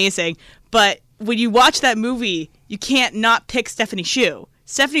 amazing. But when you watch that movie, you can't not pick Stephanie Hsu.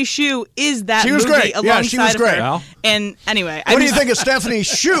 Stephanie Hsu is that She was movie great. alongside Yeah, she was of great. her. Well. And anyway, What do you think of Stephanie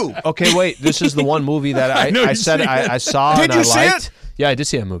Hsu? Okay, wait. This is the one movie that I said I saw Did and you I see liked. it? Yeah, I did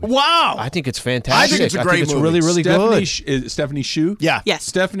see that movie. Wow. I think it's fantastic. I think it's a great movie. really, really good. Stephanie Hsu? Yeah. Yes.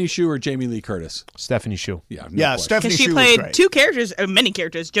 Stephanie Hsu or Jamie Lee Curtis? Stephanie Hsu. Yeah. Yeah, question. Stephanie because she Hsu was played great. two characters, many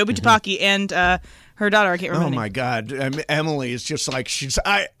characters, Joby Tupaki and her daughter. I can't remember. Oh her my name. God, Emily is just like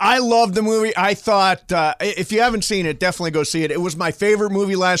I love the movie. I thought if you haven't seen it, definitely go see it. It was my favorite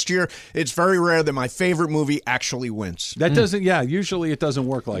movie last year. It's very rare that my favorite movie actually wins. That doesn't, usually it doesn't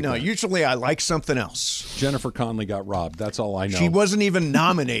work like No, that. usually I like something else. Jennifer Connelly got robbed. That's all I know. She wasn't even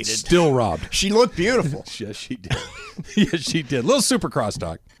nominated. Still robbed. She looked beautiful. Yes, she did. Yes, she did. Little Supercross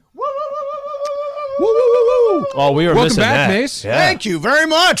talk. Oh, we were Welcome missing back, that. Mace. Yeah. Thank you very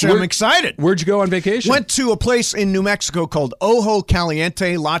much. I'm excited. Where'd you go on vacation? Went to a place in New Mexico called Ojo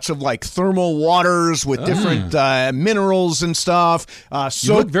Caliente. Lots of like thermal waters with different minerals and stuff.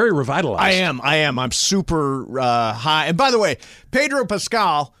 You look very revitalized. I am. I'm super high. And by the way, Pedro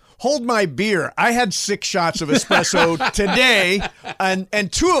Pascal, hold my beer. I had 6 shots of espresso today,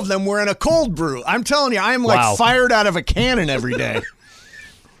 and 2 of them were in a cold brew. I'm telling you, I'm like Wow. fired out of a cannon every day.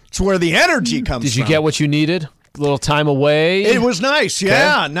 It's where the energy comes from. Did you get what you needed? A little time away? It was nice,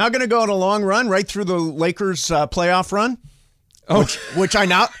 yeah. Now going to go on a long run right through the Lakers playoff run. Oh, which I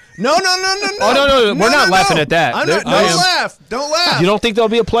now. No. Oh, no. We're not laughing at that. I'm not, don't laugh. You don't think there'll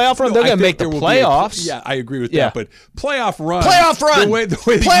be a playoff run? They're I going to think make the there will be playoffs. yeah, I agree with Yeah. that. But playoff run. Playoff run. The way that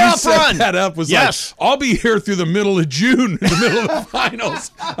Playoff you set run. that up was Yes. like, I'll be here through the middle of June, in the middle of the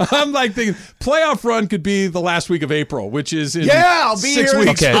finals. I'm like thinking, playoff run could be the last week of April, which is in I'll be 6 here.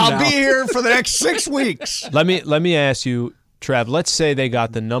 weeks Okay. from I'll now. be here for the next 6 weeks. Let me ask you, Trav, let's say they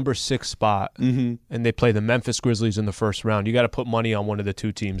got the number 6 spot and they play the Memphis Grizzlies in the first round. You got to put money on one of the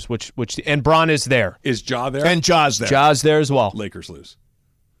 2 teams, and Bron is there. Is Ja there? And Jaws there. Ja's there as well. Lakers lose.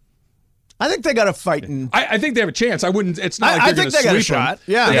 I think they got a fight. I think they have a chance. I wouldn't. It's not like I they're think going to they got a sweep them. shot.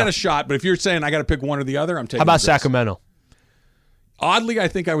 Yeah. They Yeah. got a shot. But if you're saying I got to pick one or the other, I'm taking. How about the Grizz. Sacramento? Oddly, I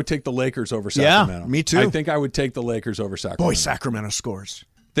think I would take the Lakers over Yeah, Sacramento. me too. I think I would take the Lakers over Sacramento. Boy, Sacramento scores.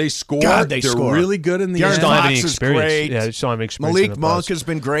 They score. God, they're They're really good in the De'Aaron Just end. don't have Fox any is experience. great. Yeah, they just don't have any experience. Malik in the Monk playoffs. has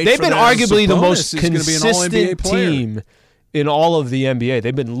been great. They've for been them. arguably the Sabonis most is gonna be an all-NBA consistent player. team in all of the NBA.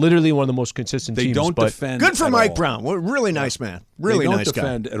 They've been literally one of the most consistent They teams. don't but defend. Good for at Mike all. Brown. Really nice man. Really they don't nice guy.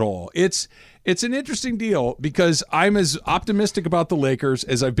 defend at all. It's an interesting deal because I'm as optimistic about the Lakers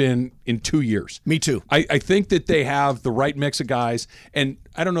as I've been in 2 years. Me too. I think that they have the right mix of guys, and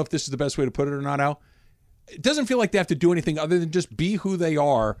I don't know if this is the best way to put it or not, Al. It doesn't feel like they have to do anything other than just be who they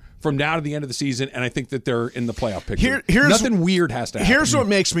are from now to the end of the season, and I think that they're in the playoff picture. Here's Nothing weird has to happen. Here's what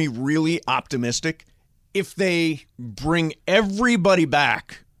makes me really optimistic. If they bring everybody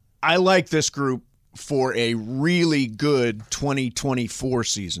back, I like this group for a really good 2024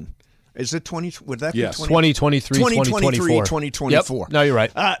 season. Is it 20? Would that Yes. be 2023, 2024. 2024. Yep. No, you're right.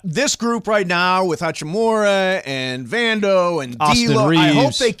 This group right now with Hachimura and Vando and Austin D'Lo, I hope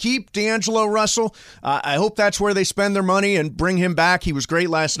Reeves. they keep D'Angelo Russell. I hope that's where they spend their money and bring him back. He was great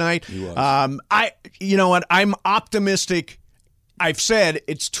last night. He was. You know what? I'm optimistic. I've said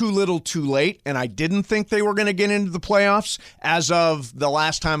it's too little too late, and I didn't think they were going to get into the playoffs as of the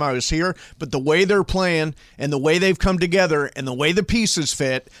last time I was here. But the way they're playing and the way they've come together and the way the pieces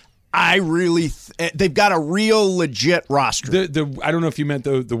fit, I really they've got a real legit roster. I don't know if you meant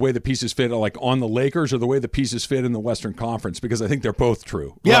the way the pieces fit like on the Lakers or the way the pieces fit in the Western Conference, because I think they're both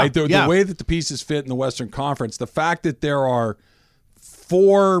true. Yeah, Right? The way that the pieces fit in the Western Conference, the fact that there are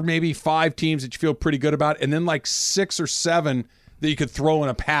 4, maybe 5 teams that you feel pretty good about, and then like 6 or 7 that you could throw in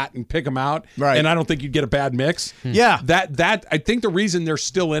a pat and pick them out. Right. And I don't think you'd get a bad mix. Yeah. That I think the reason they're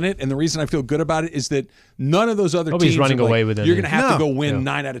still in it and the reason I feel good about it is that none of those other Nobody's teams running are like, away with it. you're going to have No. to go win Yeah.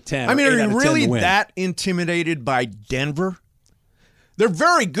 9 out of 10. I mean, or 8 are out you of 10 really to win. that intimidated by Denver? They're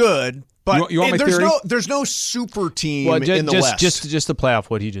very good, but You want my theory? there's no super team Well, in the West. just to play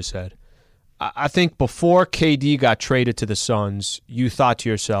off what he just said. I think before KD got traded to the Suns, you thought to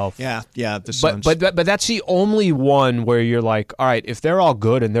yourself, yeah, the Suns. but that's the only one where you're like, all right, if they're all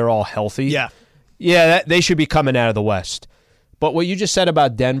good and they're all healthy, they should be coming out of the West. But what you just said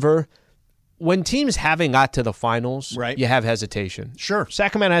about Denver, when teams haven't got to the finals, Right. you have hesitation. Sure.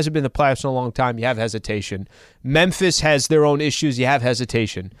 Sacramento hasn't been in the playoffs in a long time, you have hesitation. Memphis has their own issues, you have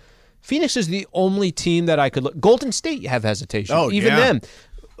hesitation. Phoenix is the only team that I could look. Golden State, you have hesitation. Oh, Even yeah. them.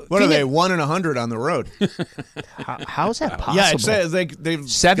 What are they, 1 in 100 on the road? How is that possible? Yeah, they've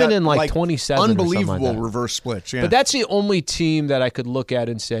 7 got, and like 27 unbelievable or something like that. reverse splits. Yeah. But that's the only team that I could look at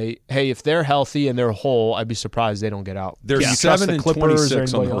and say, hey, if they're healthy and they're whole, I'd be surprised they don't get out. They're Do you 7 trust the and Clippers or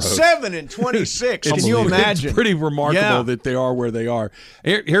 26 on the anybody else? road. 7 and 26. Can you imagine? It's pretty remarkable that they are where they are.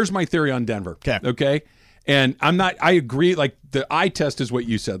 Here's my theory on Denver. Okay. And I agree. Like the eye test is what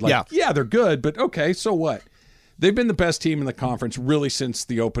you said. Like, yeah, they're good, but okay, so what? They've been the best team in the conference really since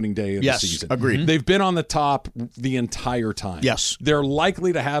the opening day of the season. Yes, agreed. They've been on the top the entire time. Yes. They're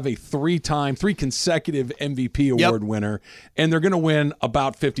likely to have a 3 consecutive MVP award winner, and they're going to win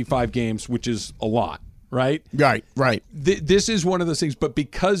about 55 games, which is a lot, right? Right. This is one of those things, but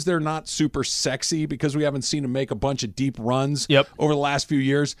because they're not super sexy, because we haven't seen them make a bunch of deep runs over the last few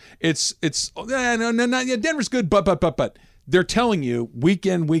years, Denver's good, but they're telling you week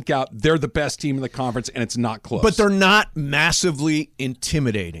in, week out, they're the best team in the conference, and it's not close. But they're not massively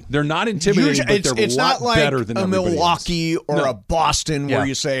intimidating. They're not intimidating, but they're it's a lot not like better than a everybody Milwaukee else. or a Boston where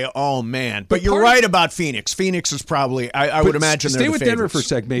you say, oh, man. But you're part right about Phoenix. Phoenix is probably, I would imagine, stay they're with the Denver favorites.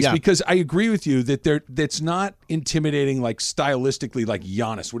 for a sec, Mace, because I agree with you that that's not intimidating, like stylistically, like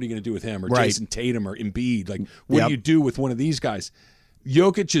Giannis. What are you going to do with him? Or Jason Tatum or Embiid? Like, what do you do with one of these guys?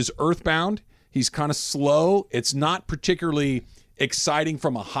 Jokic is earthbound. He's kind of slow. It's not particularly exciting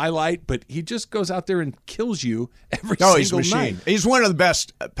from a highlight, but he just goes out there and kills you every single night. He's one of the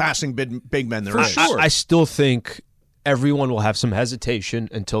best passing big men there is. I still think everyone will have some hesitation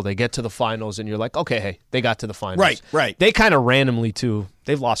until they get to the finals, and you're like, okay, hey, they got to the finals. Right. They kind of randomly, too.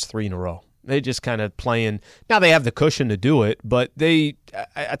 They've lost 3 in a row. They just kind of playing. Now they have the cushion to do it, but I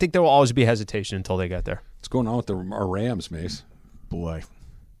think there will always be hesitation until they get there. What's going on with our Rams, Mace? Boy.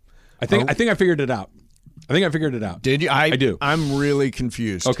 I think I figured it out. Did you? I do. I'm really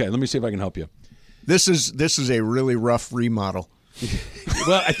confused. Okay, let me see if I can help you. This is a really rough remodel.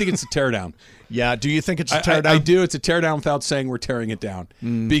 Well, I think it's a teardown. Yeah, do you think it's a teardown? I do. It's a teardown without saying we're tearing it down.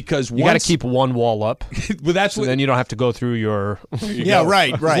 Because you got to keep one wall up. Well, that's then you don't have to go through your.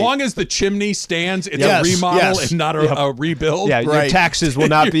 Right. As long as the chimney stands, it's a remodel and not a rebuild. Yeah, your taxes will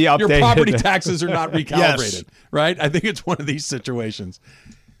not be updated. Your property taxes are not recalibrated. Right? I think it's one of these situations.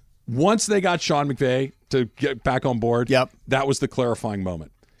 Once they got Sean McVay to get back on board, that was the clarifying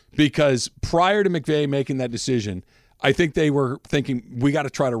moment. Because prior to McVay making that decision, I think they were thinking, we got to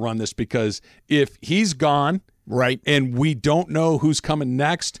try to run this, because if he's gone and we don't know who's coming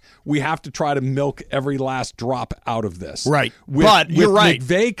next, we have to try to milk every last drop out of this. Right. But you're right.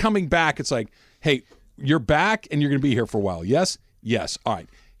 McVay coming back, it's like, hey, you're back and you're going to be here for a while. Yes? Yes. All right.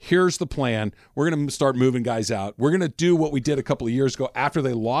 Here's the plan. We're going to start moving guys out. We're going to do what we did a couple of years ago after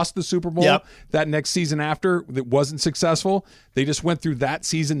they lost the Super Bowl. That next season after that wasn't successful. They just went through that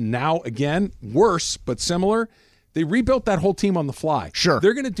season now again, worse but similar. They rebuilt that whole team on the fly. Sure.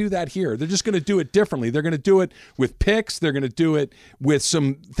 They're going to do that here. They're just going to do it differently. They're going to do it with picks. They're going to do it with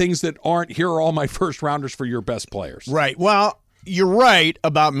some things that aren't, here are all my first rounders for your best players. Right. Well, you're right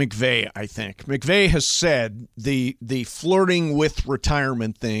about McVay, I think. McVay has said the flirting with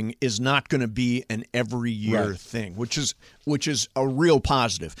retirement thing is not going to be an every year thing, which is a real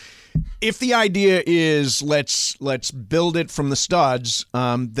positive. If the idea is let's build it from the studs,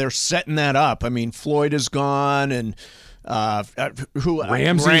 they're setting that up. I mean, Floyd is gone, and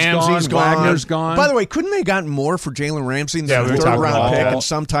Ramsey's gone. Wagner's gone. By the way, couldn't they have gotten more for Jalen Ramsey than a third-round pick and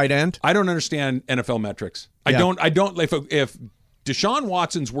some tight end? I don't understand NFL metrics. I don't. If Deshaun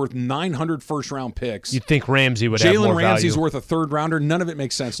Watson's worth 900 first-round picks, you'd think Ramsey would have more Jalen Ramsey's value. worth a third-rounder. None of it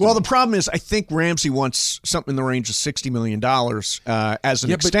makes sense to me. The problem is I think Ramsey wants something in the range of $60 million as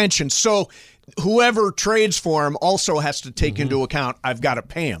an extension. So whoever trades for him also has to take into account, I've got to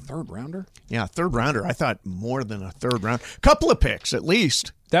pay him. Third-rounder? Yeah, third-rounder. I thought more than a third-round. Couple of picks at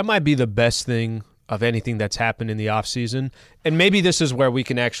least. That might be the best thing of anything that's happened in the offseason. And maybe this is where we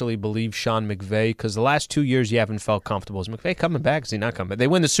can actually believe Sean McVay, because the last 2 years you haven't felt comfortable. Is McVay coming back? Is he not coming back? They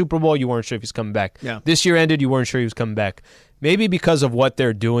win the Super Bowl, you weren't sure if he's coming back. Yeah. This year ended, you weren't sure he was coming back. Maybe because of what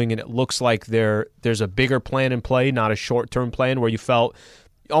they're doing, and it looks like there's a bigger plan in play, not a short-term plan, where you felt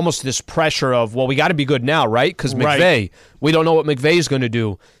almost this pressure of, well, we got to be good now, right? Because McVay, we don't know what McVay is going to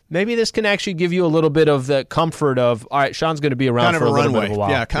do. Maybe this can actually give you a little bit of the comfort of, all right, Sean's going to be around for a little bit of a while.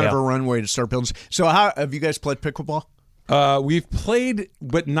 Yeah, kind of a runway to start building. So how have you guys played pickleball? We've played,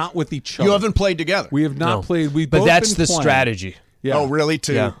 but not with each other. You haven't played together. We have not played. But that's the strategy. Yeah. Oh, really?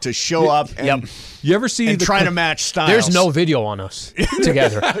 To show up and, You ever see try to match styles. There's no video on us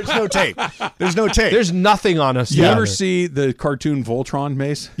together. There's no tape. There's no tape. There's nothing on us You together. ever see the cartoon Voltron,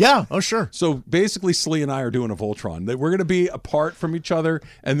 Mace? Yeah. Oh, sure. So basically, Slee and I are doing a Voltron. That we're going to be apart from each other,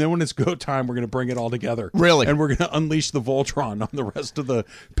 and then when it's go time, we're going to bring it all together. Really? And we're going to unleash the Voltron on the rest of the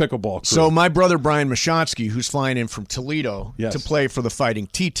pickleball crew. So my brother Brian Mashansky, who's flying in from Toledo Yes. to play for the Fighting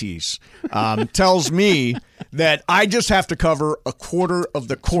TTs, tells me that I just have to cover a quarter of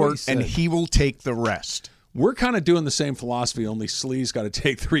the court, said. and he will take the rest. we're kind of doing the same philosophy, only Slee's got to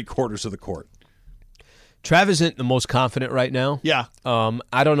take 3/4 of the court. Trav isn't the most confident right now. Yeah.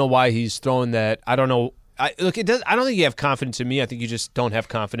 I don't know why he's throwing that. I don't know. I don't think you have confidence in me. I think you just don't have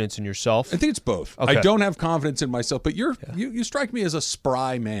confidence in yourself. I think it's both. Okay. I don't have confidence in myself, but you strike me as a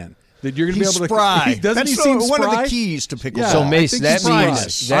spry man. That you're going to be He's able to. spry. Doesn't That's he seem spry? one of the keys to pickleball. Yeah, So, I Mace, think that he's means-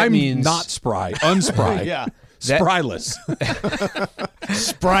 spryness. that I'm means- not spry, unspry. Yeah. Spryless.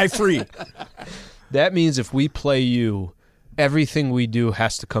 Spry free. That means if we play you, everything we do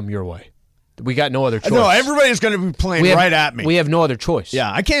has to come your way. We got no other choice. No, everybody's going to be playing right at me. We have no other choice.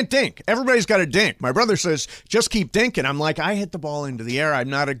 Yeah, I can't dink. Everybody's got to dink. My brother says, just keep dinking. I'm like, I hit the ball into the air. I'm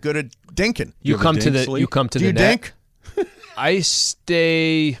not good at dinking. You ever come to dink, the Slee? you come to Do the you net. dink? I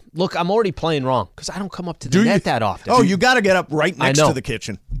stay. Look, I'm already playing wrong because I don't come up to the Do you? net that often. Oh, you got to get up right next know. to the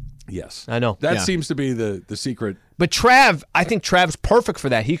kitchen. Yes, I know. That Yeah. seems to be the secret. But Trav, I think Trav's perfect for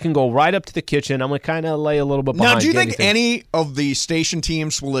that. He can go right up to the kitchen. I'm going to kind of lay a little bit behind. Now, do you get think anything. any of the station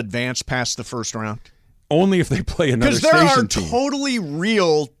teams will advance past the first round? Only if they play another Because there are station team. totally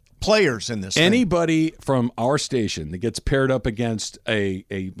real players in this thing. Anybody from our station that gets paired up against a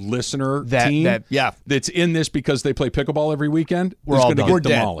listener team that's in this because they play pickleball every weekend, We're is all going to done. get We're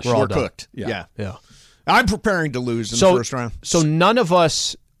dead. demolished. We're done. cooked. Yeah. Yeah. I'm preparing to lose in the first round. So none of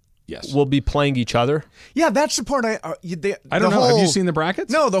us Yes. will be playing each other. Yeah, that's the part I don't know. Have you seen the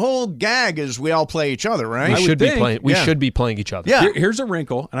brackets? No, the whole gag is we all play each other, right? We should be think. playing. We Yeah. should be playing each other. Yeah. Here's a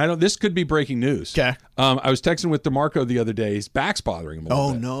wrinkle, and I don't. This could be breaking news. Okay. I was texting with DeMarco the other day. His back's bothering him a little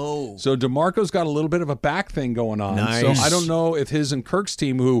Oh, bit. no. So DeMarco's got a little bit of a back thing going on. Nice. So I don't know if his and Kirk's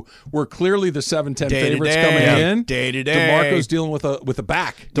team, who were clearly the 7-10 Day to favorites day. coming in, Day to day. DeMarco's dealing with a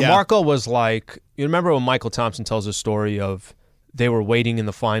back. DeMarco was like, you remember when Michael Thompson tells a story of they were waiting in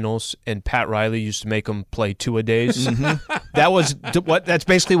the finals and Pat Riley used to make them play two-a-days? That's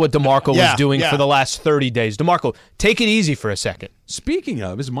basically what DeMarco was doing for the last 30 days. DeMarco, take it easy for a second. Speaking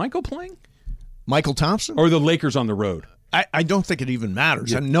of, is Michael playing? Michael Thompson? Or the Lakers on the road? I don't think it even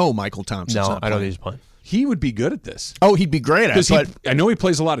matters. I know Michael Thompson's No, not I don't playing. think he's playing. He would be good at this. Oh, he'd be great at it, Because but I know he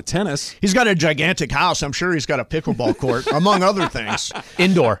plays a lot of tennis. he's got a gigantic house. I'm sure he's got a pickleball court, among other things.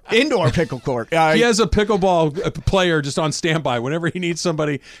 Indoor. Indoor pickle court. He has a pickleball player just on standby. Whenever he needs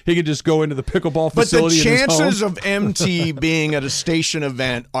somebody, he can just go into the pickleball But the facility in his chances home. of MT being at a station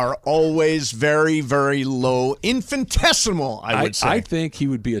event are always very, very low, infinitesimal, I would say. I think he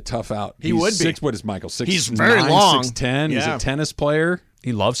would be a tough out. He would be. What is Michael? 6'9", He's very long. 6'10". He's Yeah. a tennis player.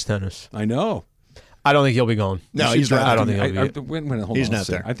 He loves tennis. I know. I don't think he'll be going. No, You he's should not. draft I don't him. think he'll be. Hold He's on a not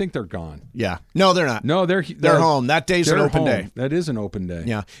second. there. I think they're gone. Yeah. No, they're not. No, they're home. That day's an they're open home. day. That is an open day.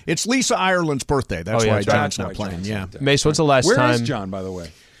 Yeah. It's Lisa Ireland's birthday. That's Oh, yeah, why that's right. John's not That's why playing. John's Yeah. not there. Mace, when's the last Where time? is John, by the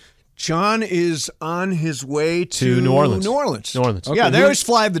way? John is on his way To New Orleans. New Orleans. New Orleans. Okay, Yeah, they who- always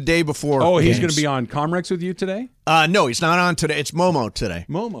fly the day before. Oh, he's games. going to be on Comrex with you today? No, he's not on today. It's Momo today.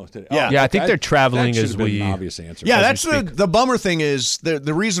 Momo today. Yeah. Yeah, I think they're traveling that should as have been we- an obvious answer. Yeah, as we that's speak. the bummer thing is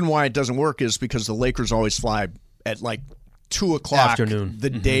the reason why it doesn't work is because the Lakers always fly at like 2:00 Afternoon. the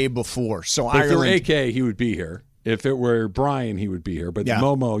day before. So But if it were Ireland. AK, he would be here. If it were Brian, he would be here. But Yeah.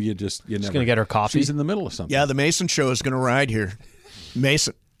 Momo, you never. gonna get her coffee? She's in the middle of something. Yeah, the Mason show is going to ride here.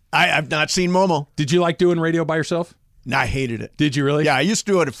 Mason. I've not seen Momo. Did you like doing radio by yourself? No, I hated it. Did you really? Yeah, I used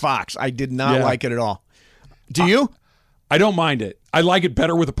to do it at Fox. I did not Yeah. like it at all. Do you? I don't mind it. I like it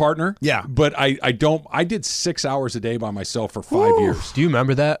better with a partner. Yeah. But I don't. I did 6 hours a day by myself for 5 years. Do you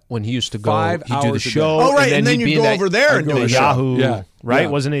remember that when he used to go? 5 He'd do the hours a day. show. Oh, right, and then he'd you'd be go in that- over there and I'd do go a to show. Yahoo. Yeah. Right? Yeah.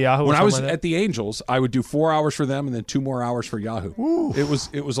 Wasn't it Yahoo? When or I was something like at the Angels, I would do 4 hours for them and then 2 more hours for Yahoo. It was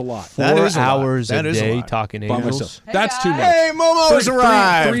a lot. that? That 4 is a lot. hours That a is a day lot. talking By Angels. myself. That's too much. Hey, Momo's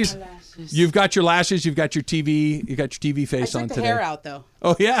arrived. Three's- You've got your lashes. You've got your TV. You got your TV face I on took today. the hair out though.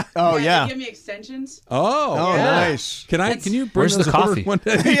 Oh yeah. Oh, They yeah. give me extensions. Oh. Oh, Yeah. nice. Can you bring Where's those the over coffee? one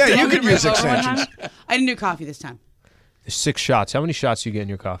day? Yeah, you Want me could to use bring it over one extensions. time? I didn't do coffee this time. There's 6 shots. How many shots do you get in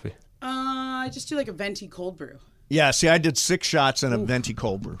your coffee? I just do like a venti cold brew. Yeah, see, I did 6 shots and a venti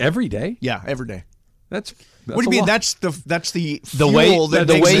cold brew. Every day. Yeah, every day. That's What do you a mean? lot. That's the The fuel way that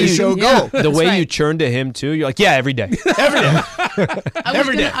the makes way the you show go. the way right. you turn to him too, you're like, yeah, every day.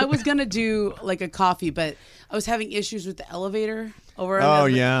 I was gonna do like a coffee, but I was having issues with the elevator over. Oh,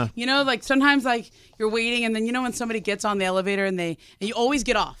 yeah. You know, like sometimes like you're waiting, and then you know when somebody gets on the elevator and you always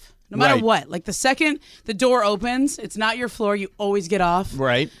get off, no matter Right. what. Like the second the door opens, it's not your floor. You always get off.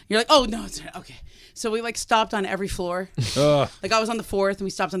 Right. You're like, oh no, it's okay. So we like stopped on every floor. Like I was on the 4th, and we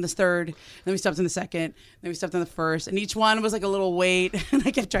stopped on the 3rd, and then we stopped on the 2nd, and then we stopped on the 1st, and each one was like a little wait, and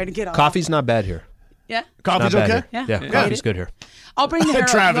I kept trying to get off. Coffee's not bad here. Yeah. Coffee's Not bad okay? here. Yeah. Yeah, coffee's good here. I'll bring the hair. You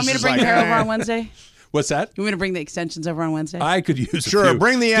Travis want me to is bring like, the hair over eh. on Wednesday? What's that? You want me to bring the extensions over on Wednesday? I could use Sure, a few.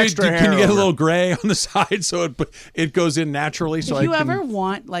 bring the extra Can hair you get a over. little gray on the side so it goes in naturally? So Do you I can... ever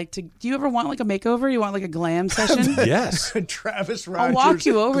want like to? Do you ever want like a makeover? You want like a glam session? Yes. Travis Rogers. I'll walk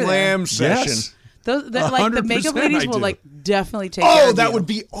you over glam there. session. Yes. Those like the 100% makeup ladies I will do. like definitely take. care Oh, of that you. would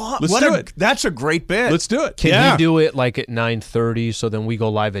be awesome. Let's do it. That's a great bit. Let's do it. Can Yeah. he do it like at 9:30? So then we go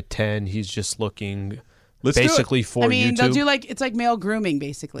live at 10. He's just looking Let's do it. basically for I mean, they'll YouTube. do like it's like male grooming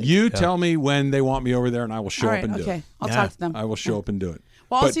basically. You tell me when they want me over there, and I will show All up right, and do okay. it. I'll talk to them. I will show up and do it.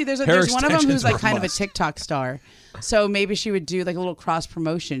 Well, But see, there's hair one of them extensions who's like are kind of a must. TikTok star. So maybe she would do like a little cross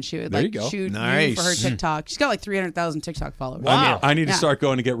promotion. She would There like you go. shoot you Nice. for her TikTok. She's got like 300,000 TikTok followers. I need to Yeah. start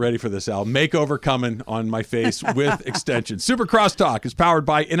going to get ready for this, Al. Makeover coming on my face with extensions. Super Cross Talk is powered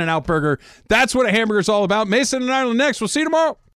by In-N-Out Burger. That's what a hamburger is all about. Mason and Ireland next. We'll see you tomorrow.